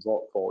rather than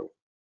rock volume.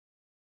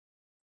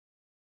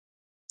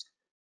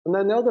 And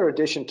then the other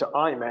addition to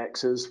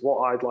IMEX is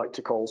what I'd like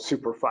to call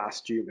super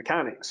fast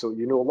geomechanics. So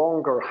you no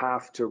longer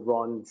have to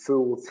run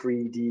full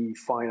 3D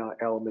finite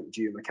element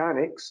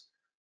geomechanics,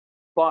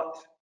 but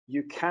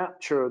you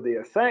capture the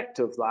effect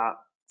of that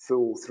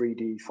full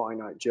 3D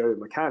finite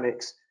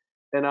geomechanics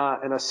in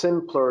a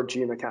simpler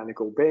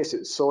geomechanical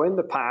basis. So in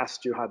the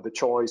past, you had the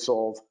choice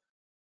of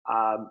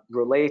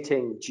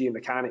relating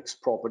geomechanics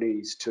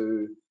properties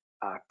to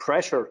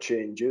pressure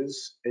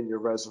changes in your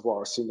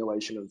reservoir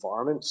simulation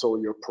environment. So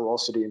your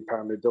porosity and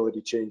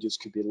permeability changes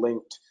could be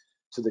linked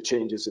to the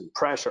changes in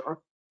pressure.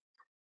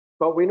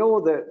 But we know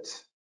that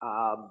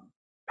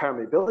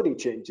permeability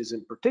changes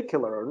in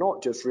particular are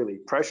not just really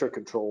pressure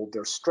controlled,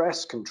 they're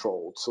stress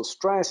controlled. So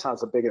stress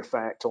has a big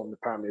effect on the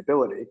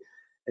permeability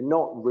and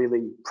not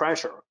really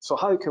pressure. So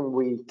how can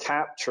we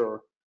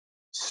capture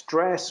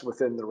stress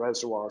within the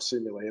reservoir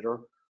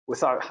simulator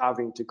without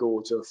having to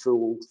go to a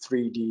full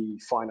 3D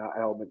finite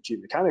element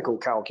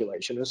geomechanical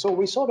calculation? And so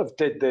we sort of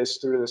did this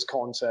through this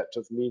concept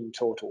of mean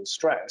total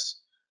stress.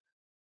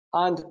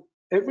 And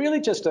it really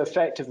just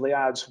effectively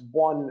adds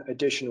one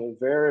additional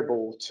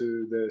variable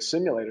to the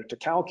simulator to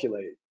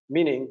calculate,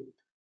 meaning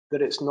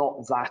that it's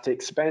not that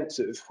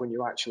expensive when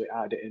you actually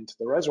add it into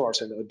the reservoir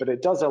simulator, but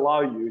it does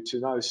allow you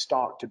to now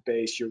start to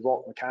base your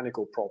rock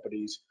mechanical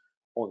properties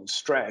on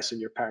stress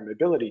and your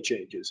permeability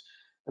changes.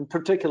 And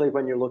particularly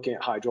when you're looking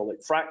at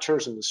hydraulic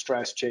fractures and the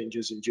stress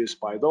changes induced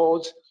by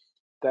those,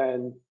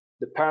 then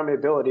the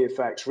permeability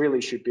effects really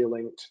should be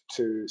linked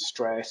to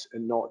stress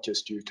and not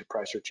just due to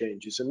pressure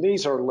changes. And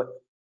these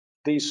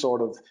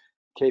sort of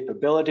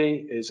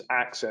capability is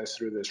accessed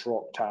through this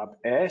rock tab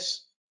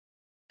S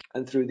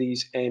and through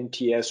these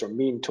MTS or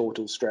mean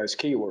total stress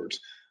keywords,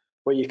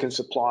 where you can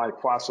supply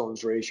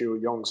Poisson's ratio,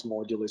 Young's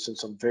modulus, and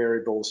some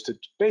variables to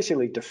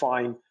basically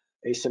define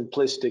a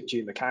simplistic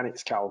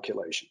geomechanics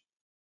calculation.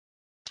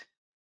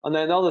 And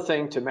then another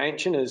thing to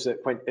mention is that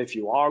if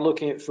you are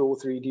looking at full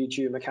 3D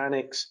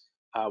geomechanics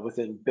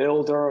within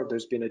Builder,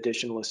 there's been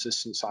additional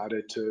assistance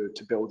added to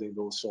building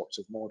those sorts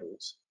of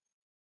models.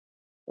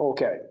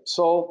 Okay,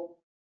 so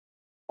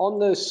On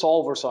the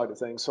solver side of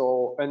things,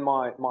 so in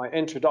my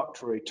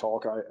introductory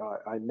talk,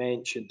 I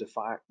mentioned the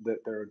fact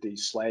that there are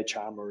these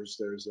sledgehammers.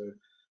 There's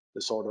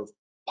the sort of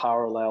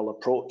parallel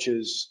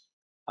approaches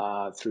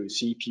through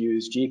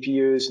CPUs,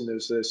 GPUs, and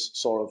there's this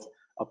sort of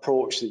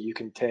approach that you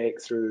can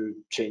take through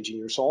changing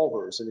your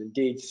solvers. And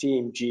indeed,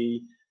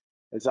 CMG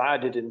has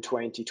added in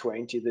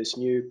 2020 this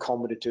new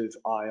commutative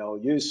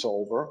ILU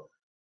solver.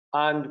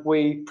 And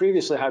we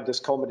previously had this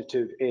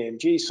commutative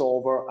AMG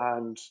solver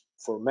and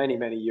for many,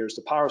 many years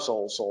the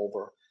Parasol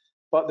solver.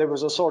 But there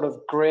was a sort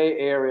of gray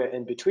area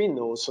in between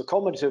those. So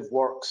commutative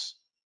works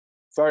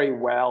very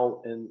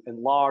well in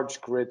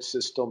large grid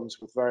systems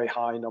with very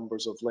high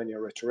numbers of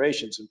linear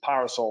iterations, and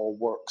Parasol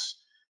works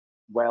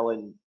well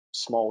in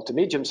small to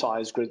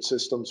medium-sized grid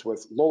systems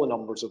with low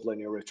numbers of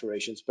linear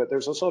iterations. But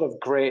there's a sort of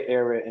gray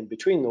area in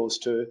between those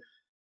two,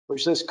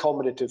 which this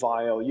commutative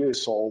ILU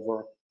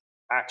solver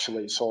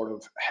actually sort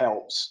of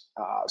helps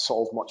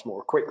solve much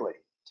more quickly.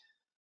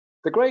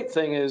 The great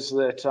thing is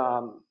that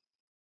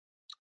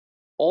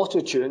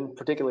Autotune,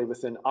 particularly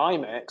within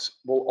IMEX,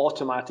 will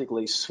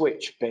automatically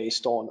switch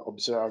based on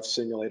observed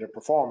simulator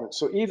performance.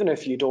 So even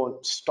if you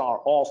don't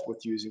start off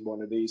with using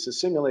one of these, the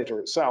simulator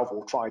itself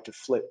will try to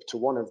flip to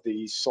one of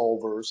these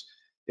solvers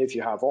if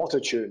you have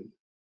Autotune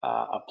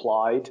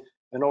applied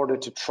in order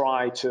to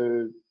try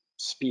to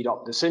speed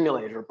up the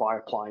simulator by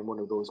applying one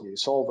of those new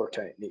solver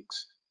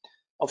techniques.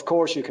 Of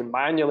course, you can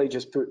manually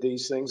just put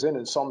these things in,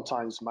 and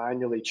sometimes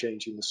manually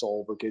changing the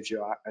solver gives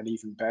you an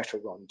even better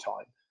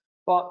runtime.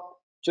 But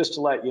just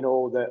to let you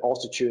know that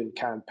Autotune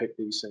can pick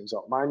these things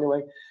up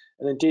manually.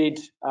 And indeed,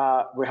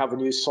 we have a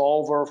new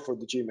solver for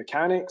the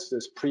geomechanics,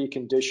 this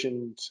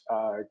preconditioned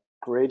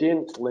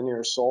gradient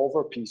linear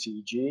solver,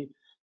 PCG.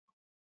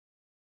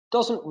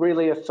 Doesn't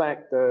really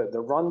affect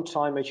the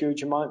runtime a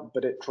huge amount,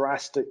 but it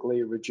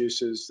drastically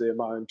reduces the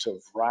amount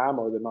of RAM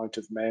or the amount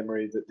of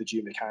memory that the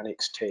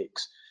geomechanics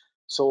takes.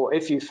 So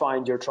if you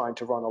find you're trying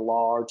to run a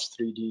large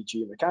 3D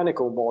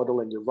geomechanical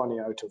model and you're running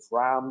out of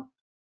RAM,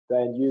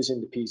 then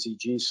using the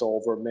PCG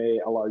solver may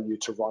allow you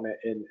to run it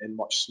in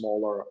much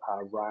smaller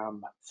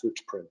RAM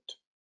footprint.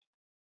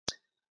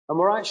 And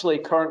we're actually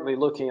currently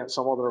looking at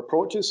some other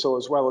approaches. So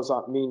as well as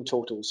that mean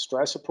total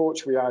stress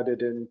approach we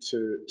added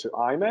into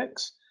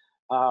IMEX,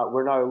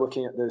 we're now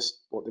looking at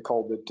this, what they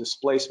call the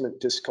displacement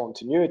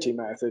discontinuity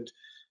method,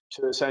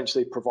 to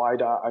essentially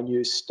provide a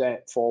new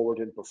step forward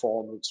in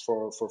performance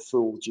for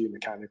full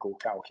geomechanical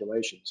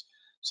calculations.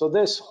 So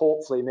this,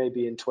 hopefully,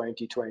 maybe in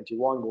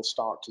 2021, we'll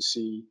start to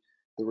see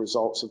the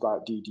results of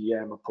that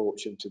DDM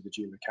approach into the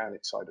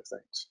geomechanics side of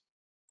things.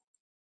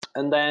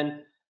 And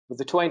then with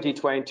the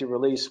 2020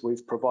 release,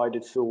 we've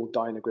provided full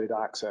Dynagrid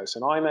access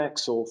in IMEX.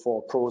 So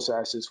for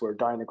processes where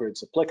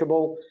Dynagrid's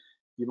applicable,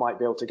 you might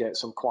be able to get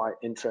some quite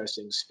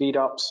interesting speed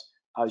ups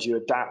as you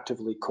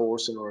adaptively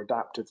coarsen or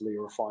adaptively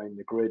refine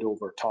the grid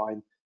over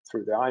time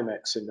through the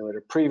IMEX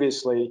simulator.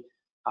 Previously,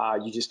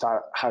 you just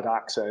had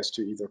access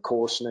to either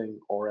coarsening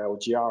or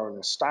LGR in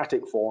a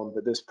static form,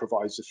 but this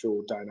provides the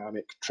full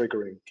dynamic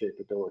triggering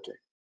capability.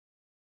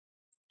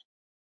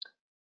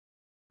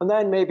 And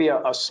then maybe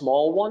a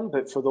small one,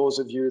 but for those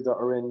of you that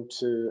are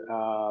into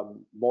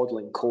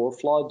modeling core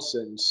floods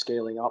and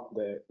scaling up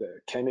the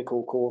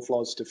chemical core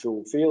floods to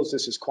full fields,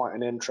 this is quite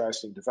an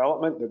interesting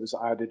development that was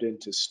added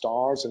into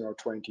STARS in our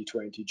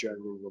 2020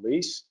 general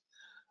release.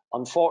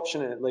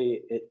 Unfortunately,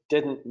 it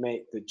didn't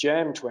make the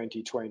GEM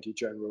 2020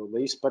 general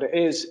release, but it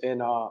is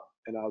in a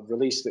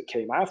release that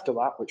came after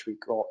that, which we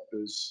got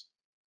as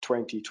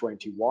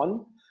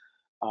 2021.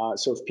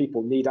 So if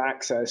people need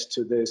access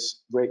to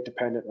this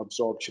rate-dependent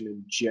absorption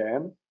in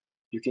GEM,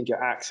 you can get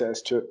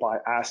access to it by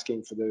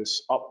asking for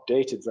this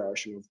updated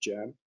version of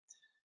GEM.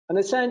 And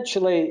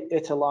essentially,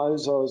 it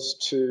allows us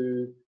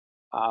to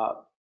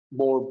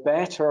more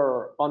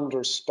better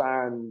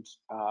understand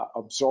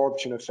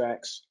absorption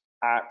effects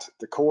at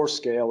the core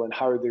scale and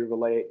how they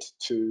relate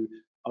to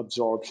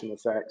absorption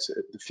effects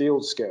at the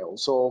field scale.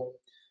 So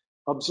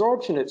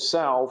absorption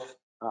itself,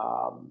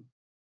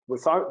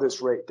 without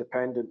this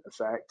rate-dependent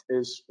effect,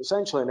 is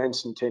essentially an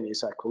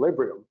instantaneous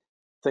equilibrium.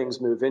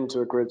 Things move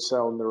into a grid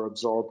cell and they're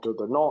absorbed or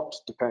they're not,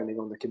 depending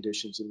on the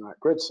conditions in that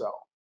grid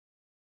cell.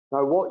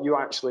 Now, what you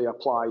actually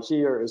apply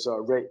here is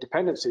a rate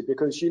dependency,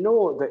 because you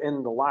know that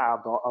in the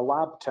lab, a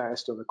lab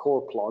test on a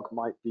core plug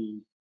might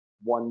be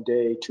 1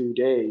 day, 2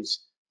 days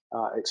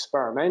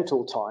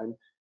experimental time,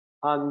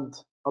 and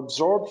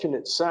absorption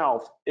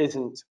itself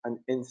isn't an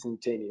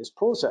instantaneous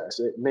process.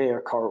 It may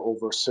occur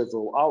over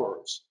several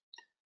hours.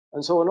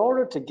 And so in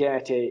order to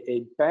get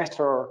a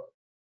better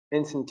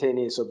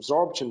instantaneous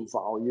absorption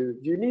value,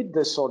 you need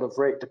this sort of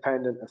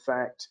rate-dependent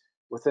effect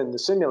within the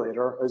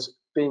simulator as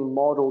being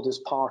modeled as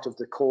part of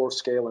the core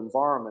scale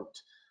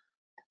environment.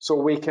 So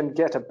we can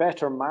get a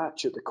better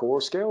match at the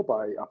core scale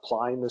by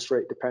applying this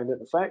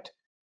rate-dependent effect.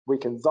 We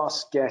can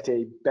thus get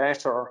a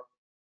better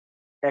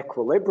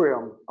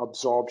equilibrium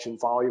absorption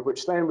value,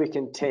 which then we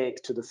can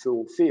take to the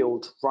full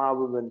field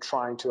rather than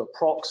trying to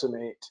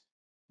approximate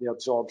the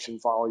absorption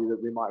value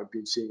that we might have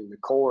been seeing in the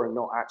core and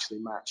not actually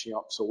matching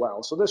up so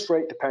well. So this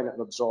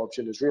rate-dependent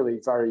absorption is really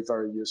very,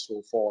 very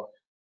useful for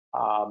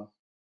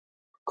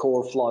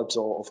core floods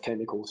of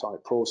chemical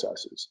type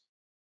processes.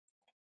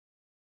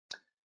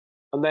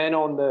 And then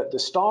on the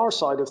star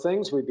side of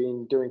things, we've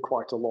been doing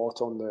quite a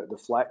lot on the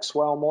flex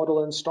well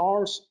model in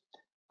stars.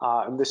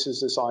 And this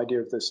is this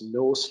idea of this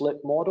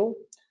no-slip model.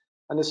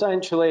 And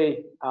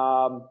essentially,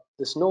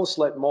 this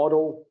no-slip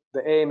model,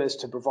 the aim is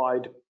to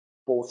provide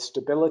both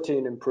stability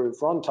and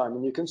improved runtime.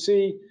 And you can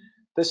see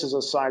this is a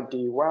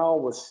SAGD well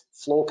with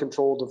flow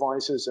control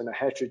devices in a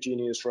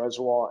heterogeneous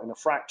reservoir in a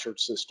fractured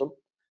system.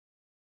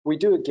 We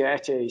do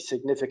get a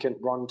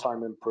significant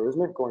runtime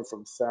improvement going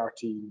from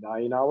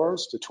 39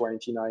 hours to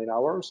 29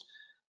 hours.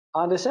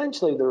 And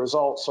essentially, the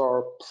results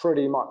are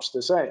pretty much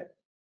the same.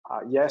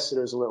 Yes,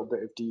 there's a little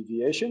bit of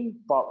deviation,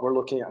 but we're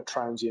looking at a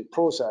transient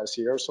process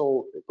here,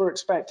 so we're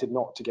expected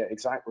not to get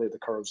exactly the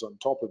curves on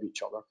top of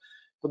each other.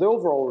 But the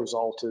overall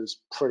result is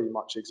pretty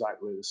much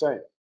exactly the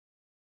same.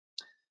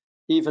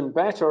 Even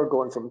better,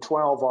 going from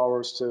 12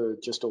 hours to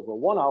just over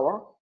 1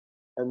 hour.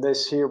 And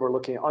this here, we're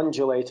looking at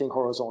undulating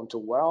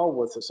horizontal well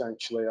with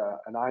essentially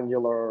an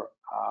annular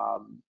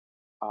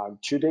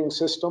tubing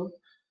system,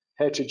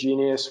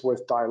 heterogeneous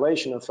with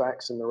dilation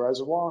effects in the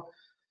reservoir.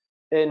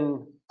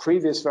 In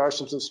previous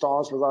versions of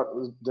stars without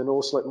the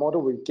no-slip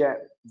model, we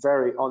get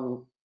very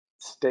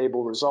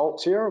unstable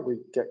results here. We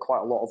get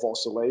quite a lot of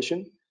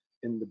oscillation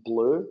in the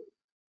blue.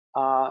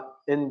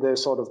 In the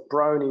sort of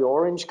browny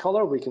orange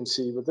color, we can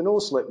see with the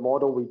no-slip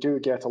model, we do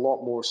get a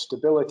lot more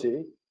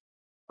stability.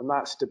 And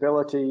that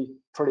stability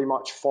pretty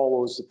much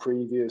follows the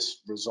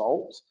previous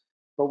result,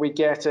 but we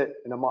get it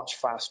in a much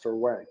faster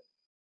way.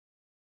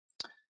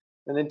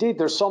 And indeed,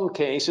 there's some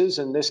cases,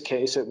 in this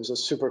case, it was a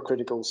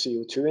supercritical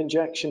CO2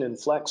 injection in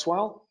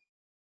FlexWell.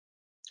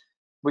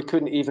 We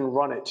couldn't even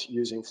run it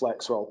using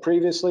FlexWell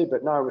previously,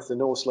 but now with the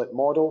no-slip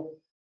model,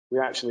 we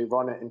actually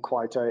run it in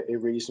quite a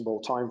reasonable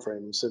time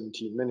frame, in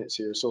 17 minutes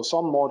here. So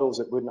some models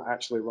that wouldn't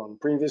actually run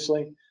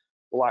previously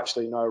will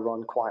actually now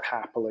run quite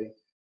happily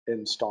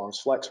in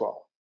STARS FlexWell.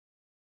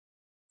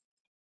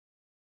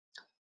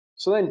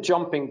 So then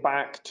jumping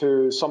back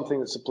to something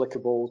that's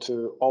applicable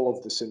to all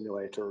of the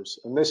simulators,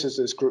 and this is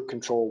this group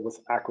control with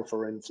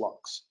aquifer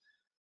influx.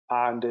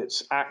 And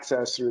it's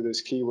accessed through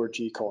this keyword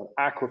G called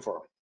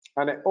aquifer.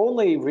 And it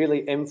only really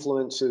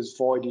influences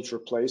voidage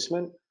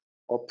replacement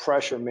or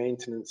pressure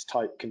maintenance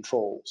type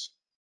controls.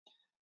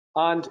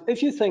 And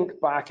if you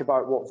think back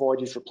about what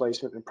voidage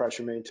replacement and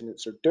pressure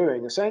maintenance are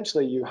doing,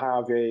 essentially you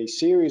have a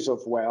series of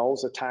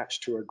wells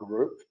attached to a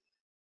group.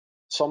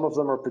 Some of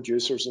them are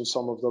producers and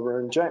some of them are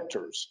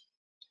injectors.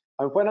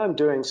 And when I'm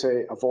doing,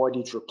 say, a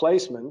voidage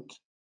replacement,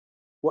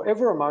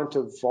 whatever amount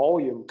of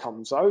volume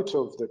comes out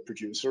of the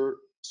producer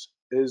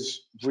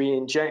is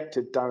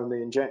re-injected down the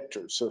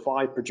injectors. So if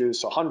I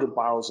produce 100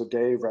 barrels a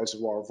day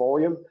reservoir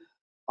volume,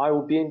 I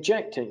will be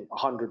injecting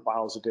 100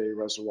 barrels a day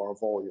reservoir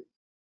volume.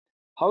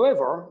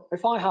 However,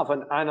 if I have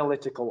an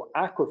analytical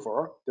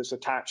aquifer that's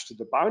attached to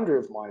the boundary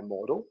of my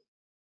model,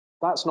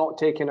 that's not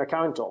taken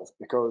account of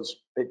because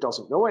it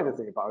doesn't know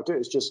anything about it.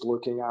 It's just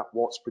looking at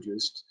what's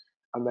produced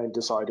and then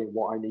deciding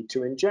what I need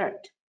to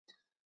inject.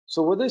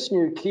 So with this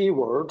new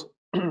keyword,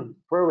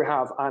 where we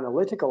have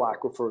analytical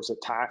aquifers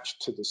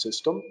attached to the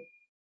system,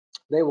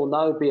 they will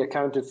now be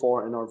accounted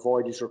for in our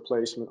voidage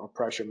replacement or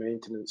pressure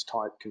maintenance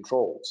type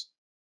controls.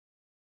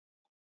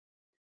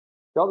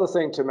 The other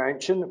thing to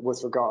mention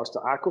with regards to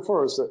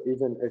aquifer is that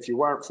even if you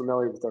weren't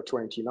familiar with our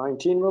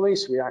 2019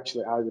 release, we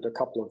actually added a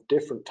couple of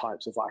different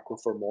types of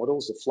aquifer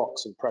models, the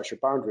flux and pressure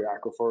boundary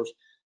aquifers,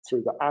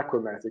 through the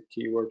aquamethod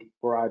keyword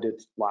were added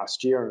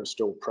last year and are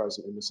still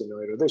present in the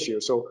simulator this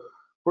year. So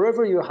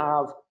wherever you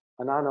have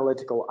an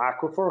analytical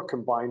aquifer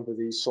combined with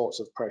these sorts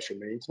of pressure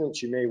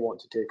maintenance, you may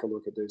want to take a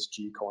look at this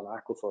GCON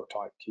aquifer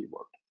type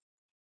keyword.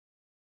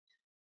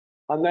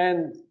 And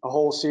then a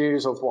whole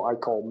series of what I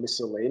call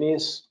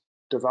miscellaneous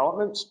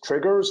developments,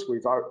 triggers.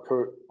 We've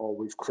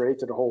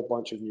created a whole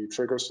bunch of new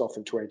trigger stuff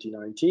in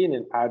 2019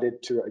 and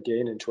added to it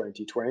again in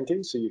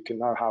 2020. So you can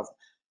now have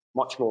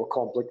much more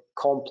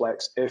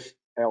complex if,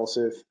 else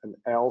if, and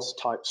else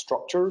type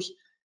structures.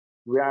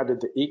 We added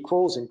the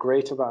equals and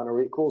greater than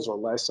or equals or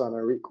less than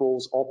or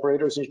equals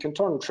operators, and you can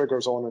turn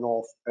triggers on and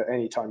off at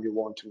any time you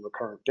want in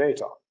recurrent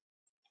data.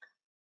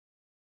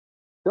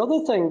 The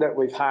other thing that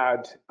we've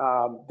had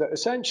that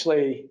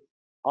essentially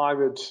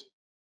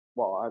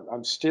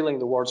I'm stealing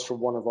the words from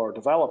one of our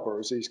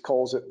developers. He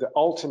calls it the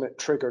ultimate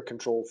trigger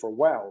control for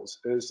wells,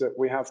 is that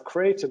we have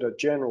created a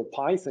general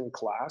Python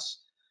class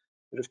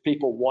that if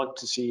people want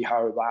to see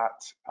how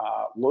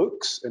that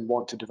looks and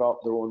want to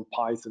develop their own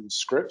Python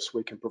scripts,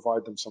 we can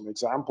provide them some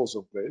examples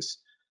of this.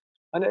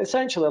 And it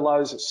essentially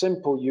allows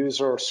simple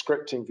user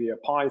scripting via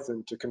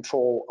Python to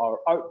control our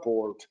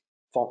outboard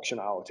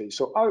functionality.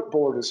 So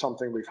outboard is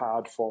something we've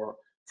had for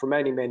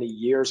many, many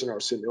years in our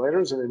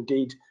simulators, and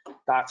indeed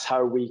that's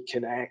how we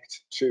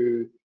connect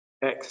to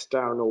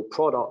external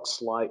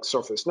products like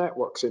surface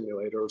network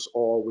simulators,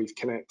 or we've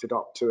connected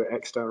up to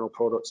external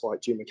products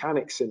like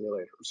geomechanics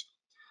simulators.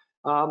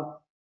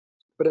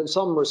 But in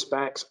some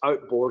respects,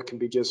 outboard can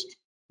be just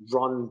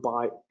run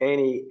by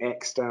any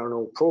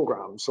external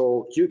program.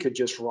 So you could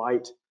just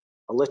write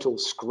a little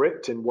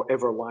script in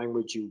whatever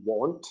language you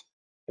want,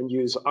 and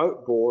use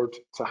Outboard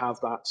to have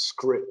that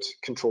script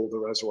control the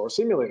reservoir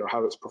simulator,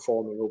 how it's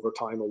performing over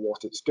time and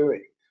what it's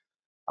doing.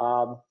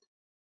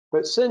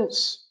 But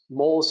since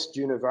most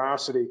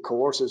university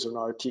courses are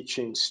now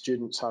teaching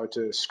students how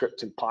to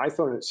script in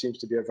Python, it seems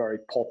to be a very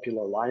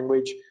popular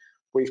language.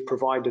 We've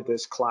provided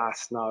this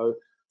class now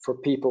for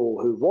people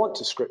who want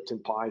to script in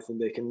Python.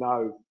 They can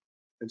now,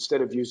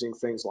 instead of using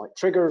things like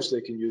triggers,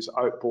 they can use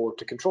Outboard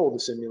to control the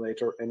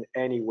simulator in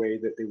any way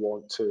that they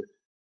want to,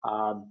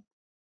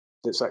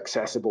 that's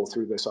accessible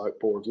through this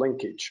Outboard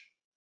linkage.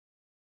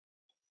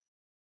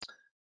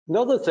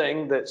 Another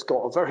thing that's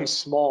got a very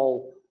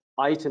small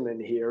item in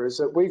here is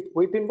that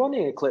we've been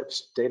running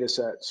Eclipse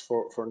datasets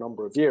for a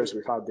number of years.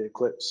 We've had the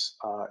Eclipse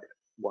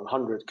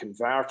 100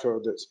 converter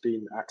that's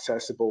been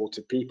accessible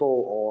to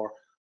people, or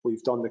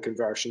we've done the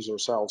conversions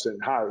ourselves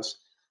in-house.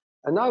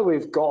 And now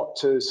we've got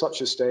to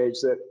such a stage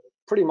that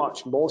pretty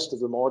much most of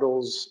the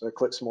models,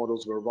 Eclipse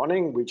models we're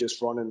running, we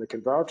just run in the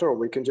converter, or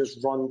we can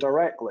just run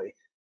directly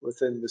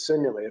within the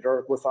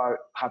simulator without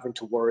having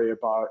to worry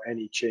about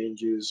any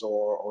changes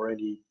or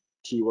any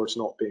keywords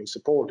not being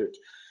supported.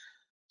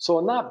 So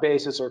on that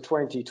basis, our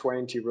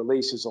 2020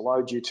 release has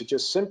allowed you to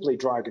just simply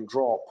drag and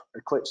drop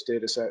Eclipse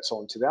datasets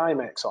onto the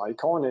IMEX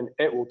icon, and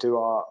it will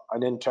do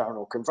an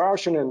internal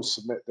conversion and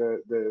submit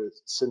the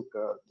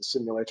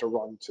simulator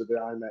run to the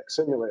IMEX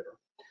simulator.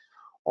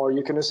 Or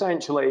you can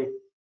essentially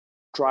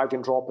drag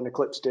and drop an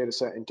Eclipse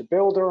dataset into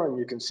Builder, and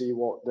you can see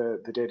what the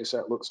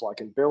dataset looks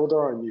like in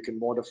Builder, and you can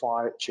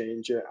modify it,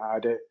 change it,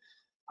 add it,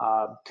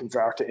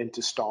 convert it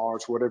into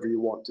stars, whatever you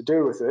want to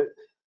do with it,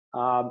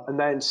 and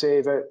then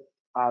save it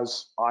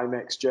as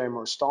IMEX gem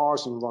or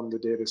stars and run the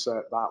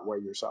dataset that way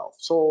yourself.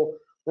 So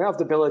we have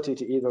the ability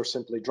to either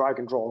simply drag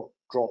and drop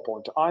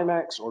onto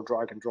IMEX or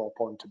drag and drop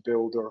onto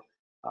Builder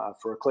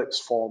for Eclipse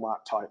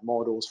format type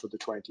models for the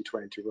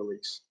 2020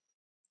 release.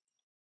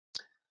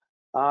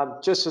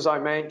 Just as I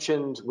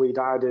mentioned, we'd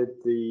added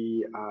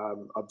the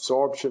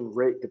absorption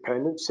rate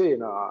dependency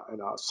in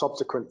a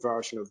subsequent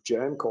version of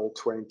GEM called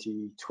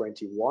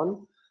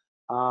 2021.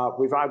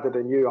 We've added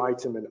a new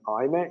item in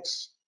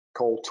IMEX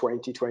called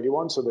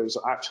 2021, so there's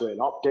actually an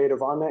update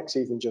of IMEX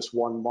even just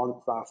 1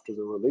 month after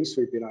the release.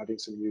 We've been adding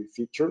some new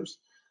features,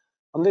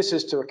 and this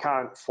is to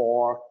account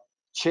for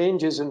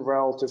changes in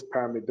relative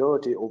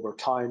permeability over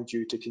time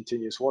due to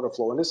continuous water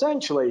flow. And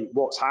essentially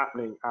what's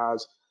happening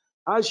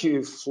as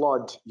you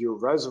flood your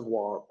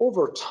reservoir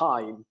over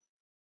time,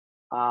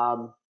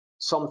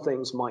 some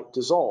things might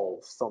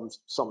dissolve,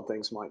 some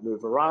things might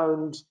move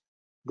around.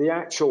 The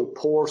actual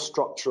pore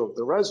structure of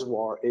the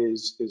reservoir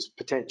is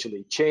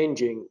potentially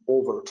changing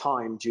over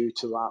time due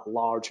to that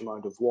large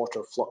amount of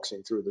water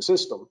fluxing through the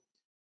system.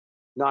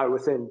 Now,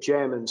 within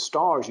GEM and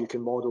stars, you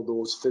can model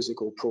those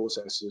physical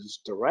processes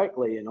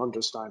directly and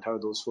understand how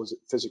those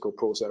physical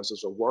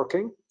processes are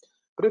working.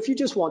 But if you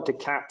just want to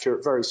capture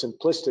it very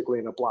simplistically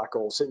in a black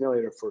hole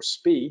simulator for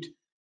speed,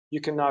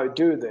 you can now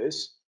do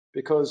this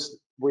because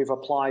we've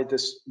applied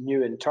this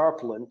new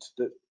interpolant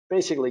that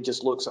basically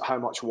just looks at how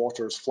much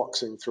water is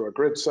fluxing through a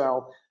grid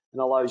cell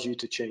and allows you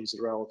to change the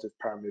relative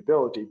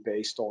permeability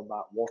based on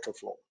that water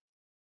flow.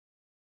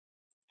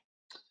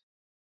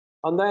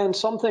 And then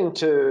something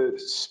to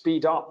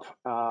speed up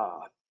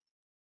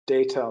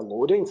data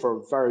loading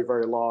for very,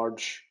 very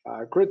large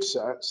grid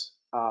sets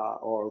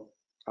or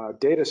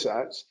data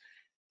sets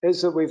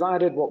is that we've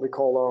added what we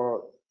call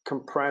our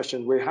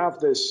compression. We have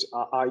this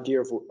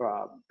idea of,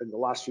 in the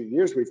last few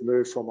years, we've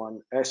moved from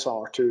an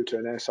SR2 to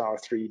an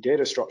SR3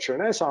 data structure.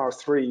 And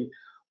SR3,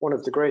 one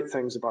of the great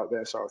things about the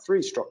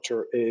SR3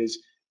 structure is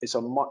it's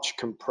a much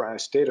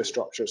compressed data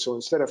structure. So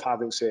instead of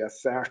having, say, a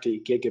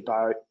 30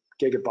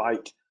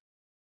 gigabyte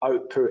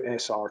output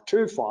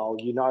SR2 file,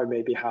 you now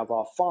maybe have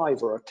a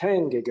 5 or a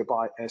 10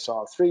 gigabyte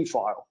SR3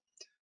 file.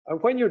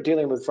 And when you're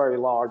dealing with very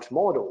large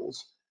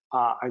models,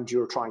 and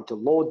you're trying to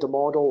load the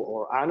model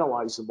or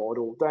analyze the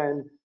model,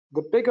 then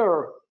the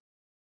bigger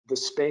the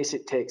space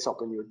it takes up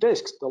on your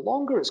disks, the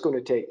longer it's going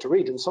to take to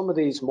read. And some of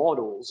these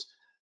models,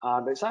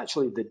 it's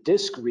actually the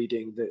disk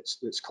reading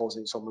that's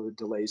causing some of the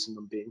delays in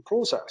them being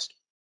processed.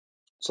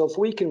 So if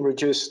we can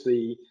reduce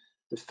the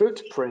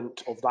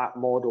footprint of that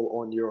model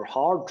on your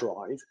hard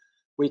drive,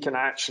 we can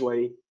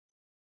actually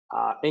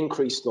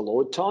increase the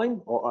load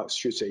time, or I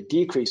should say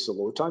decrease the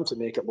load time to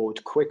make it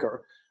load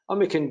quicker, and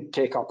we can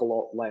take up a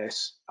lot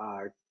less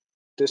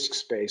disk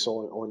space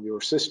on your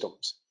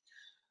systems.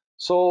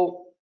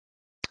 So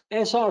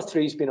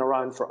SR3 has been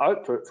around for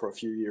output for a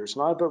few years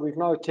now, but we've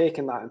now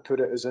taken that and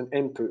put it as an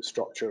input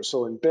structure.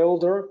 So in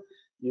Builder,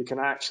 you can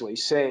actually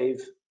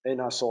save in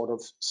a sort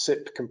of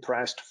SIP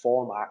compressed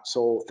format.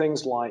 So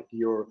things like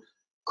your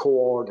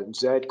coord and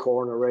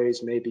Z-coord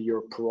arrays, maybe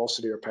your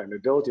porosity or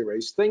permeability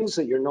arrays, things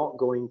that you're not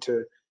going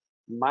to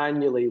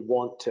manually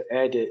want to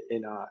edit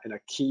in a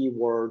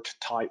keyword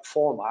type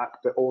format,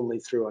 but only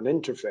through an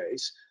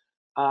interface,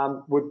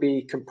 would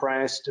be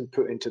compressed and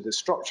put into the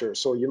structure.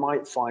 So you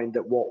might find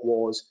that what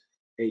was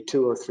a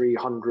 200 or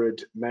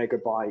 300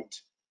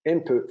 megabyte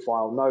input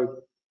file now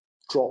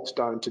drops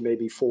down to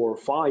maybe 4 or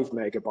 5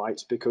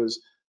 megabytes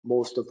because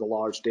most of the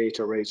large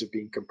data arrays have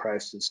been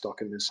compressed and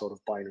stuck in this sort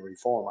of binary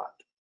format.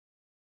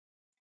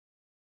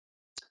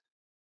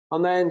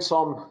 And then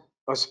some,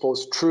 I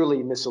suppose,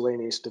 truly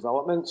miscellaneous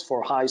developments.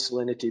 For high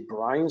salinity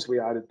brines, we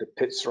added the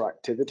Pitzer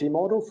activity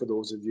model for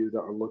those of you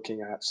that are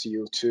looking at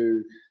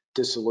CO2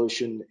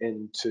 dissolution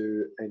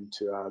into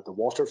the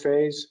water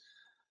phase.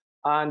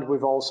 And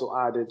we've also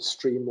added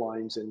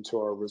streamlines into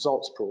our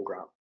results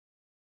program.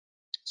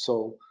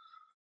 So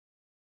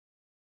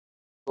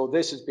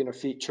this has been a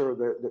feature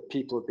that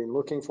people have been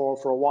looking for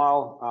a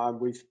while.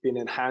 We've been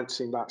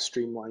enhancing that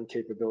streamline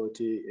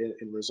capability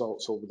in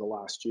results over the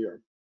last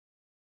year.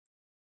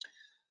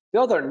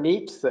 The other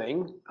neat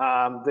thing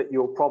that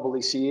you'll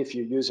probably see if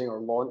you're using our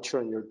launcher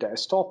on your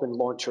desktop in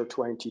Launcher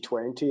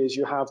 2020 is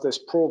you have this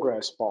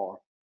progress bar.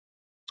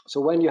 So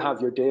when you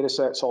have your data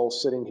sets all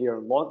sitting here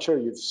in Launcher,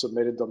 you've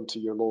submitted them to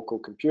your local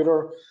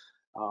computer,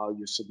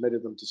 you've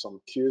submitted them to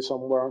some queue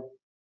somewhere,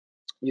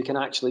 you can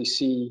actually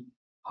see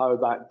how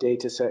that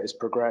data set is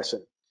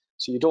progressing.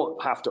 So you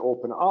don't have to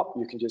open it up,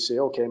 you can just say,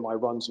 okay, my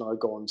run's now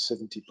gone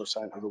 70%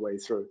 of the way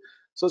through.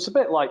 So it's a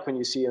bit like when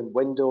you see in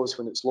Windows,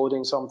 when it's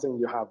loading something,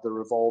 you have the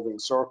revolving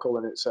circle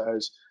and it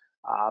says,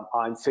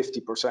 I'm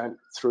 50%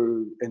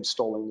 through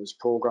installing this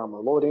program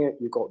or loading it.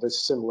 You've got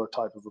this similar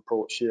type of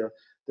approach here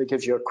that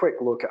gives you a quick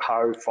look at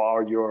how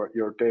far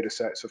your data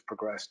sets have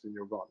progressed in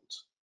your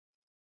runs.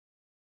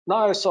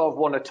 Now I sort of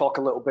want to talk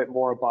a little bit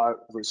more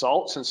about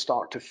results and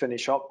start to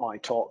finish up my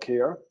talk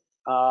here.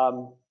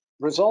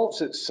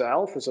 Results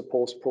itself as a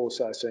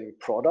post-processing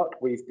product,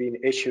 we've been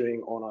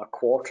issuing on a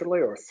quarterly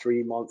or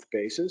 3-month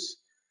basis.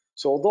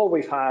 So although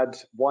we've had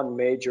one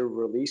major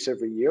release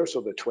every year,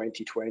 so the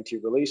 2020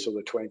 release or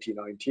the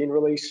 2019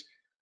 release,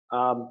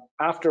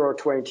 after our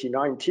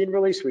 2019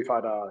 release, we've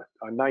had a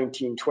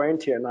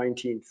 1920, a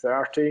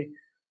 1930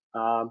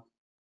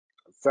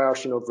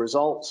 version of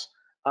results.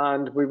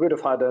 And we would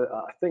have had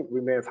I think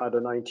we may have had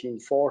a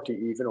 1940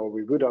 even, or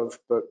we would have,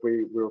 but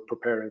we were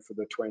preparing for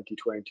the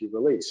 2020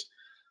 release.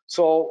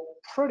 So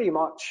pretty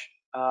much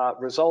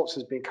results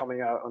has been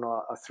coming out on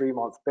a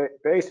 3-month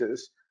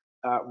basis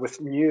with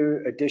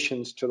new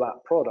additions to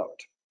that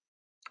product.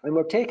 And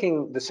we're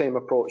taking the same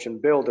approach in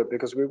Builder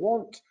because we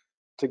want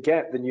to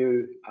get the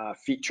new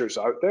features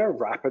out there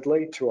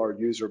rapidly to our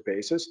user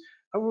bases,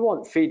 and we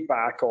want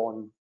feedback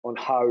on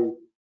how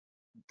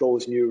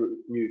those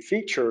new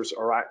features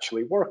are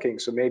actually working.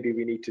 So maybe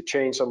we need to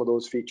change some of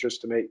those features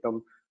to make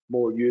them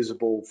more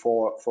usable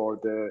for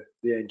the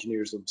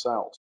engineers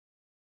themselves.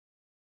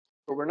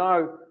 But we're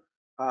now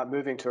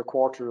moving to a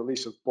quarter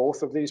release of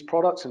both of these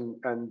products,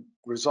 and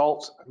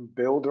Results and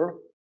Builder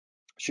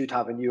should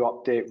have a new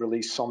update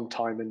release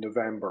sometime in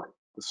November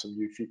with some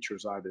new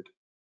features added.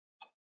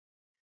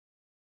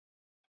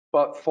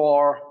 But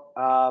for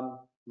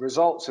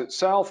Results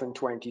itself in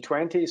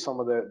 2020,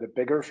 some of the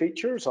bigger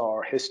features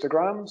are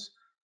histograms.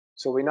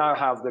 So we now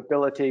have the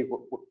ability,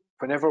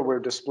 whenever we're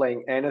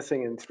displaying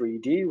anything in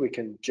 3D, we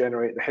can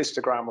generate the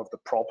histogram of the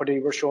property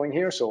we're showing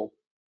here. So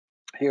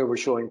here we're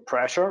showing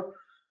pressure.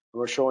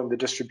 We're showing the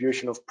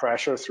distribution of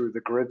pressure through the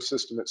grid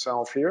system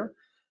itself here.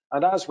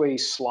 And as we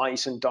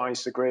slice and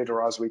dice the grid,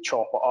 or as we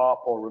chop it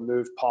up or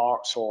remove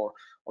parts or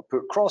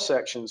put cross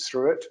sections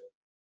through it,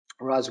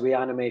 or as we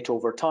animate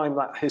over time,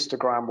 that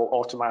histogram will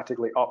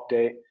automatically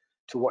update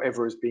to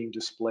whatever is being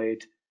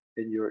displayed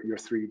in your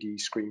 3D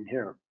screen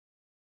here.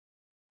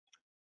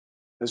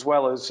 As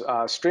well as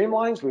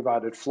streamlines, we've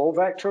added flow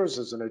vectors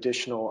as an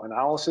additional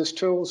analysis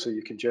tool, so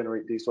you can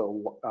generate these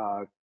little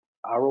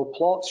arrow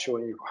plots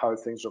showing you how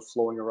things are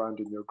flowing around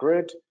in your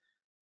grid.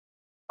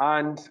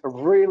 And a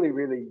really,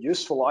 really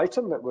useful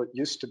item that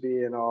used to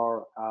be in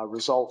our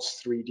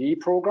Results 3D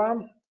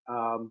program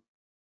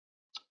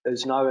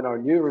is now in our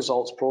new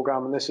results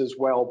program, and this is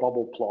well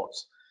bubble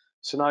plots.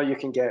 So now you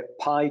can get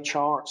pie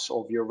charts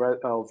of your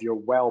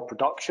well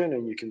production,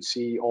 and you can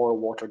see oil,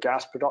 water,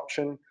 gas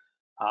production.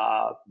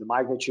 The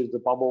magnitude of the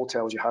bubble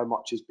tells you how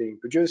much is being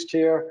produced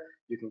here.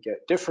 You can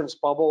get difference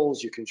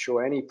bubbles. You can show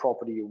any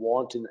property you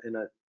want in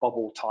a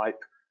bubble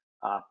type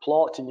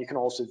plot, and you can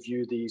also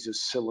view these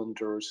as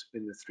cylinders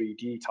in the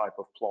 3D type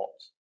of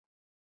plots.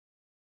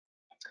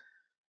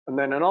 And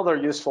then another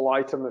useful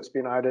item that's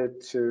been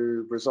added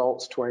to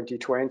Results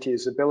 2020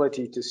 is the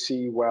ability to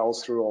see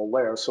wells through all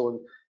layers.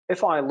 So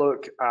if I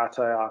look at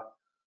a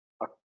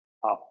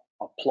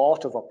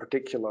plot of a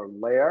particular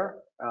layer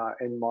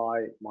in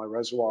my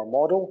reservoir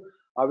model,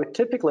 I would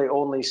typically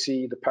only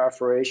see the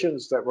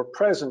perforations that were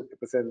present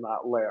within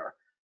that layer.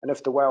 And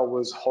if the well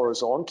was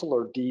horizontal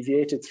or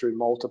deviated through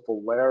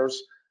multiple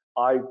layers,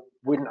 I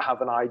wouldn't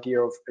have an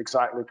idea of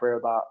exactly where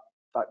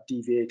that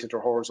deviated or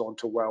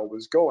horizontal well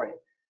was going.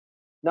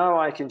 Now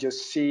I can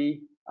just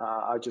see,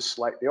 I just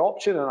select the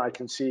option and I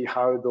can see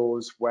how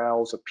those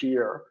wells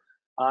appear.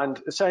 And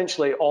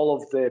essentially all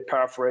of the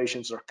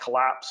perforations are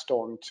collapsed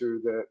onto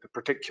the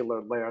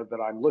particular layer that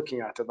I'm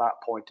looking at that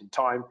point in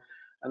time.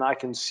 And I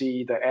can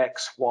see the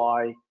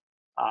XY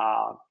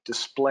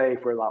display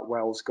where that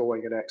well is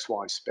going in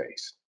XY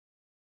space.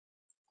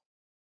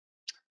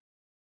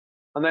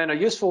 And then a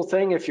useful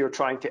thing if you're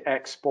trying to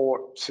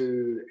export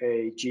to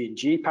a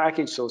G&G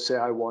package, so say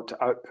I want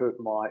to output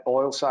my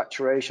oil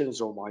saturations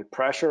or my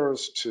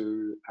pressures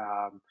to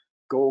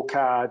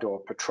GoCAD or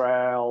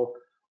Petrel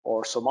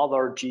or some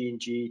other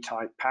G&G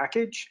type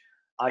package,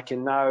 I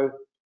can now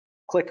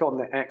click on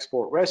the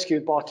Export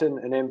Rescue button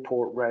and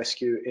import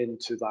Rescue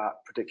into that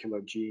particular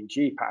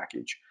G&G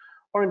package.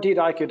 Or indeed,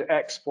 I could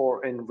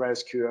export in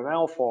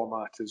ResQML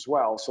format as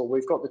well. So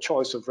we've got the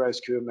choice of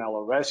ResQML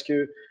or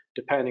Rescue,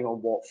 depending on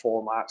what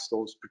formats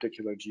those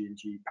particular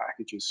G&G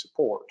packages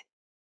support.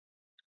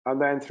 And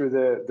then through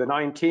the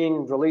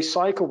 19 release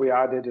cycle, we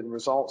added in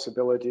results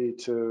ability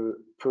to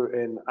put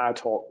in ad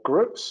hoc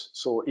groups.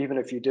 So even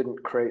if you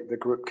didn't create the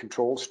group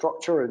control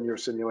structure in your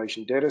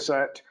simulation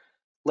dataset,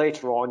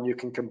 later on you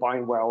can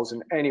combine wells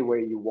in any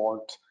way you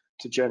want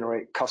to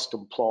generate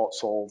custom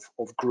plots of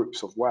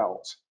groups of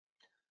wells.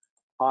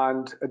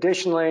 And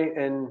additionally,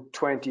 in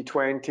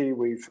 2020,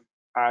 we've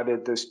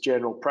added this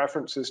general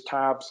preferences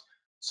tabs.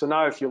 So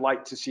now if you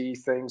like to see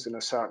things in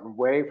a certain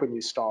way when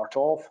you start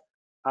off,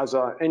 as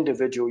an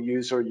individual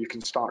user, you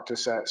can start to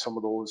set some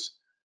of those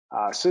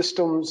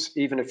systems.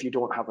 Even if you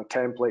don't have a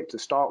template to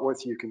start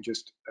with, you can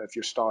just, if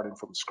you're starting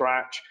from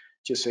scratch,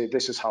 just say,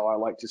 this is how I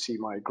like to see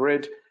my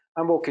grid.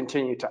 And we'll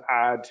continue to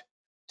add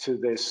to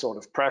this sort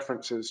of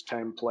preferences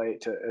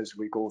template as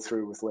we go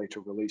through with later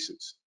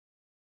releases.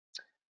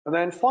 And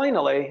then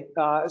finally,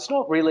 it's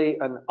not really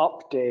an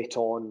update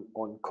on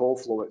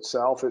CoFlow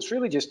itself. It's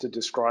really just to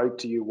describe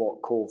to you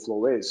what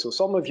CoFlow is. So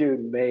some of you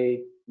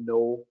may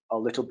know a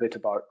little bit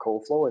about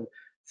CoFlow, and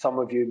some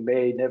of you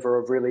may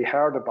never have really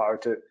heard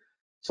about it.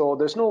 So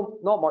there's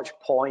not much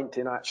point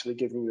in actually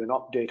giving you an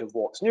update of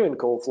what's new in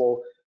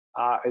CoFlow.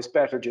 It's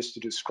better just to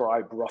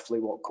describe roughly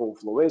what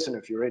CoFlow is, and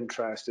if you're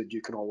interested,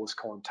 you can always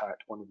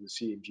contact one of the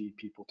CMG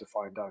people to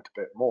find out a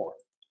bit more.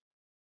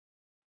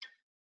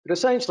 But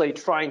essentially,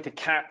 trying to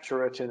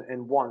capture it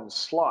in one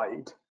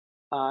slide,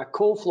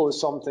 CoFlow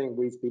is something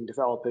we've been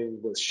developing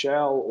with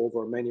Shell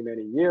over many,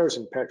 many years,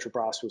 and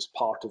Petrobras was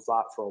part of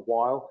that for a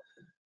while.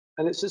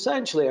 And it's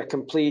essentially a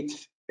complete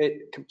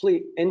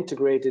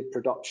integrated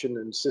production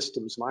and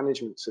systems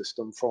management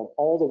system from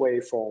all the way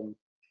from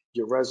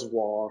your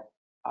reservoir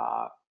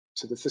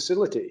to the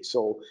facility.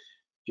 So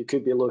you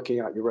could be looking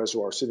at your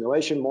reservoir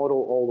simulation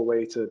model all the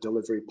way to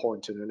delivery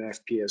point in an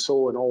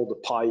FPSO and all the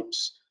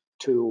pipes,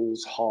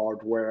 tools,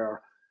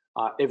 hardware,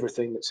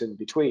 everything that's in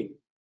between.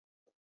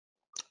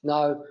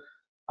 Now,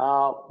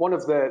 one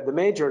of the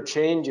major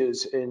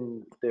changes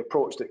in the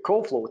approach that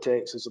CoFlow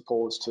takes as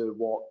opposed to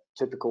what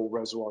typical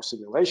reservoir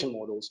simulation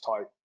models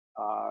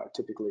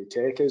typically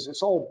take is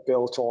it's all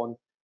built on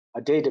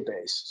a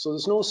database. So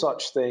there's no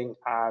such thing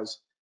as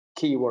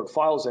keyword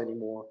files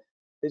anymore.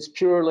 It's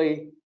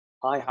purely,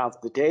 I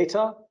have the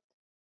data,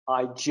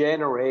 I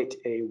generate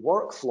a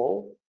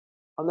workflow,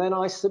 and then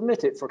I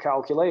submit it for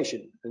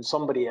calculation. And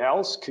somebody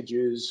else could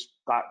use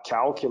that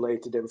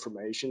calculated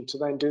information to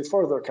then do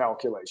further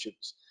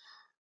calculations.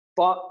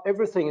 But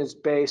everything is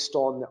based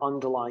on the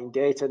underlying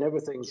data, and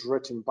everything's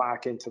written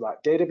back into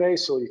that database,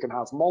 so you can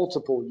have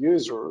multiple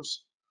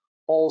users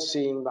all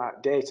seeing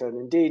that data. And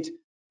indeed,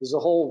 there's a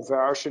whole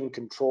version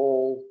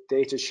control,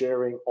 data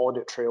sharing,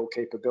 audit trail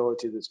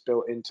capability that's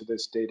built into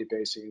this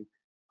databasing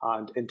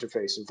and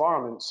interface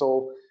environment.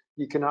 So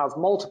you can have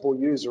multiple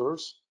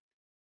users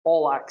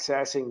all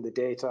accessing the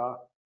data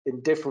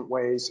in different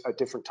ways at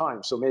different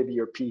times. So maybe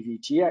your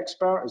PVT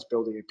expert is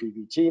building a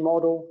PVT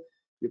model,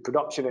 your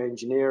production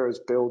engineer is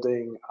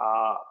building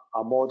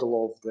a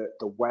model of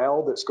the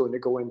well that's going to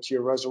go into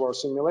your reservoir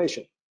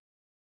simulation.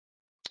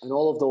 And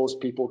all of those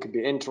people can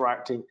be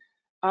interacting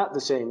at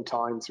the same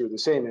time through the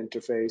same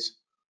interface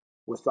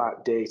with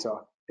that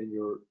data in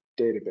your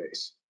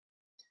database.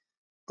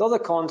 The other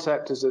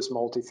concept is this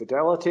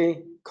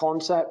multi-fidelity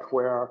concept,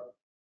 where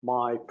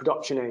my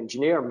production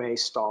engineer may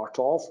start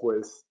off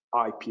with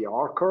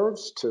IPR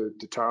curves to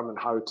determine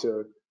how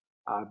to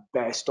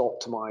best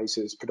optimize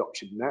his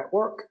production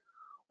network,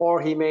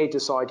 or he may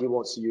decide he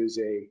wants to use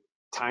a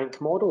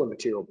tank model, a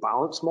material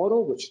balance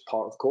model, which is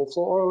part of CoFlow,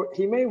 or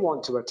he may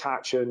want to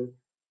attach in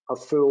a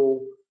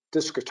full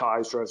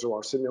discretized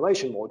reservoir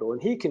simulation model,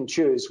 and he can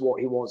choose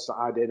what he wants to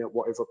add in at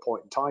whatever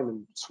point in time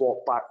and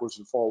swap backwards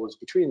and forwards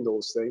between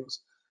those things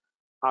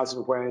as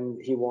and when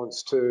he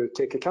wants to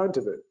take account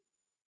of it.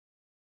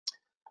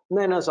 And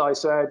then, as I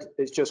said,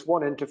 it's just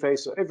one interface,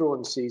 so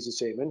everyone sees the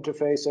same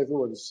interface,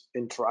 everyone's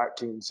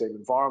interacting in the same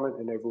environment,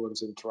 and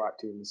everyone's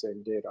interacting in the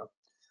same data.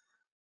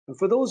 And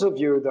for those of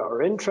you that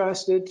are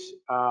interested,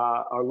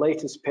 our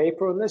latest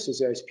paper on this is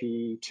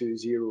SPE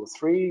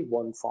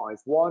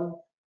 203151,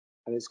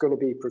 and it's going to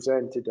be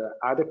presented at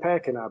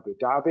ADIPEC in Abu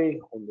Dhabi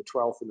on the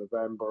 12th of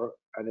November,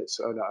 and it's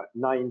on a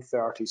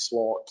 9:30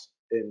 slot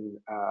in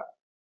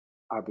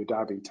Abu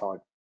Dhabi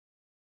time.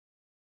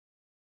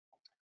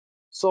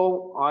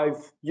 So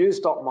I've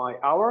used up my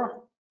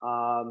hour.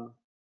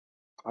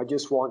 I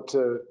just want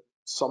to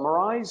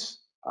summarize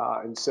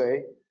and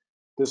say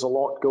there's a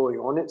lot going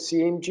on at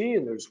CMG,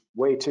 and there's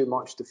way too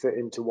much to fit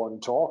into one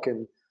talk.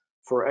 And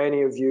For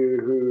any of you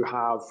who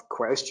have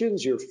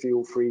questions, you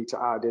feel free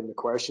to add in the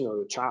question or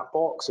the chat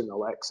box, and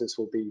Alexis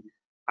will be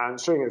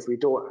answering. If we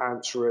don't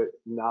answer it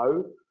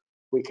now,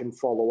 we can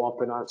follow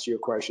up and answer your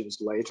questions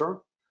later.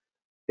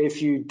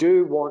 If you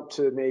do want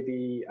to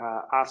maybe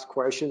ask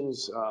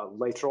questions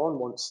later on,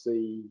 once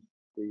the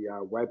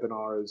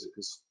webinar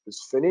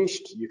is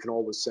finished, you can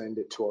always send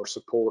it to our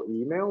support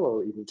email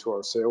or even to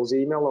our sales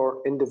email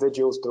or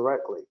individuals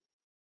directly.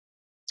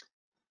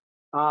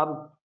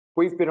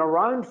 We've been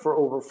around for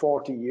over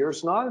 40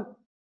 years now.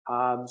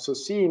 So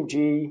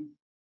CMG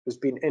has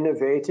been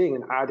innovating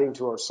and adding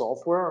to our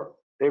software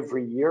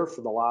every year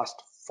for the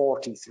last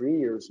 43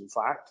 years, in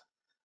fact.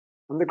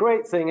 And the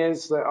great thing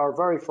is that our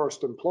very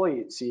first employee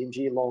at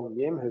CMG, Long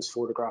Yim, whose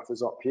photograph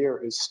is up here,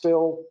 is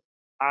still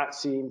at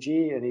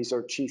CMG, and he's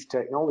our Chief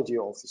Technology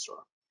Officer.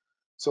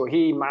 So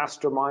he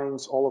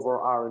masterminds all of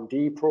our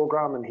R&D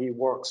program, and he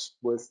works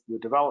with the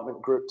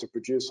development group to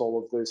produce all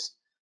of this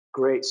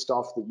great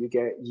stuff that you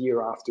get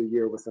year after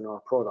year within our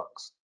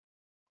products.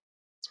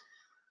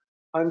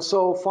 And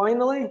so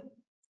finally,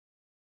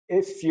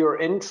 if you're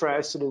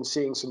interested in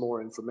seeing some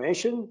more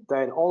information,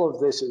 then all of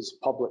this is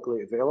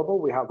publicly available.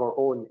 We have our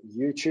own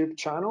YouTube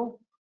channel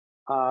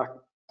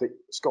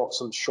that's got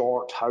some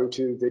short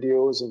how-to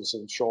videos and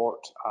some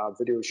short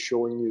videos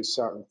showing you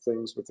certain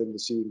things within the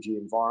CMG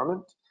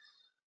environment.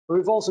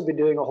 We've also been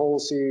doing a whole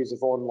series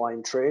of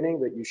online training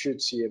that you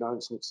should see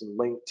announcements in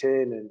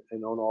LinkedIn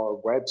and on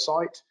our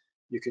website.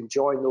 You can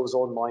join those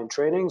online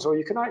trainings, or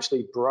you can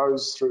actually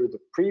browse through the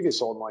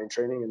previous online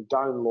training and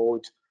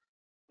download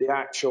the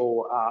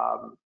actual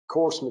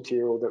course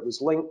material that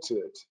was linked to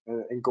it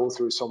and go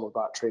through some of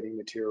that training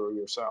material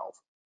yourself.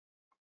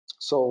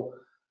 So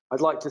I'd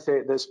like to say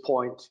at this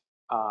point,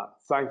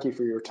 thank you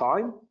for your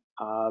time.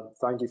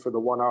 Thank you for the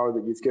 1 hour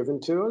that you've given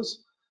to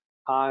us.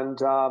 And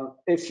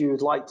if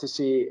you'd like to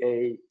see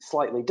a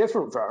slightly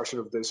different version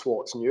of this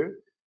What's New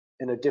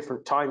in a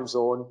different time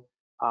zone,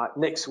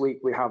 next week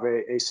we have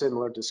a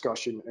similar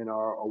discussion in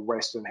our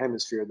Western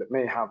Hemisphere that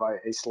may have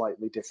a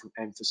slightly different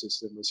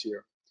emphasis than this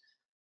year.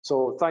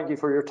 So thank you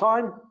for your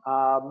time,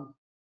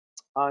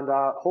 and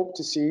hope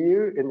to see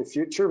you in the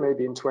future,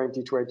 maybe in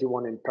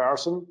 2021 in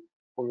person,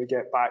 when we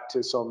get back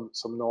to some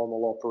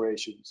normal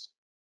operations.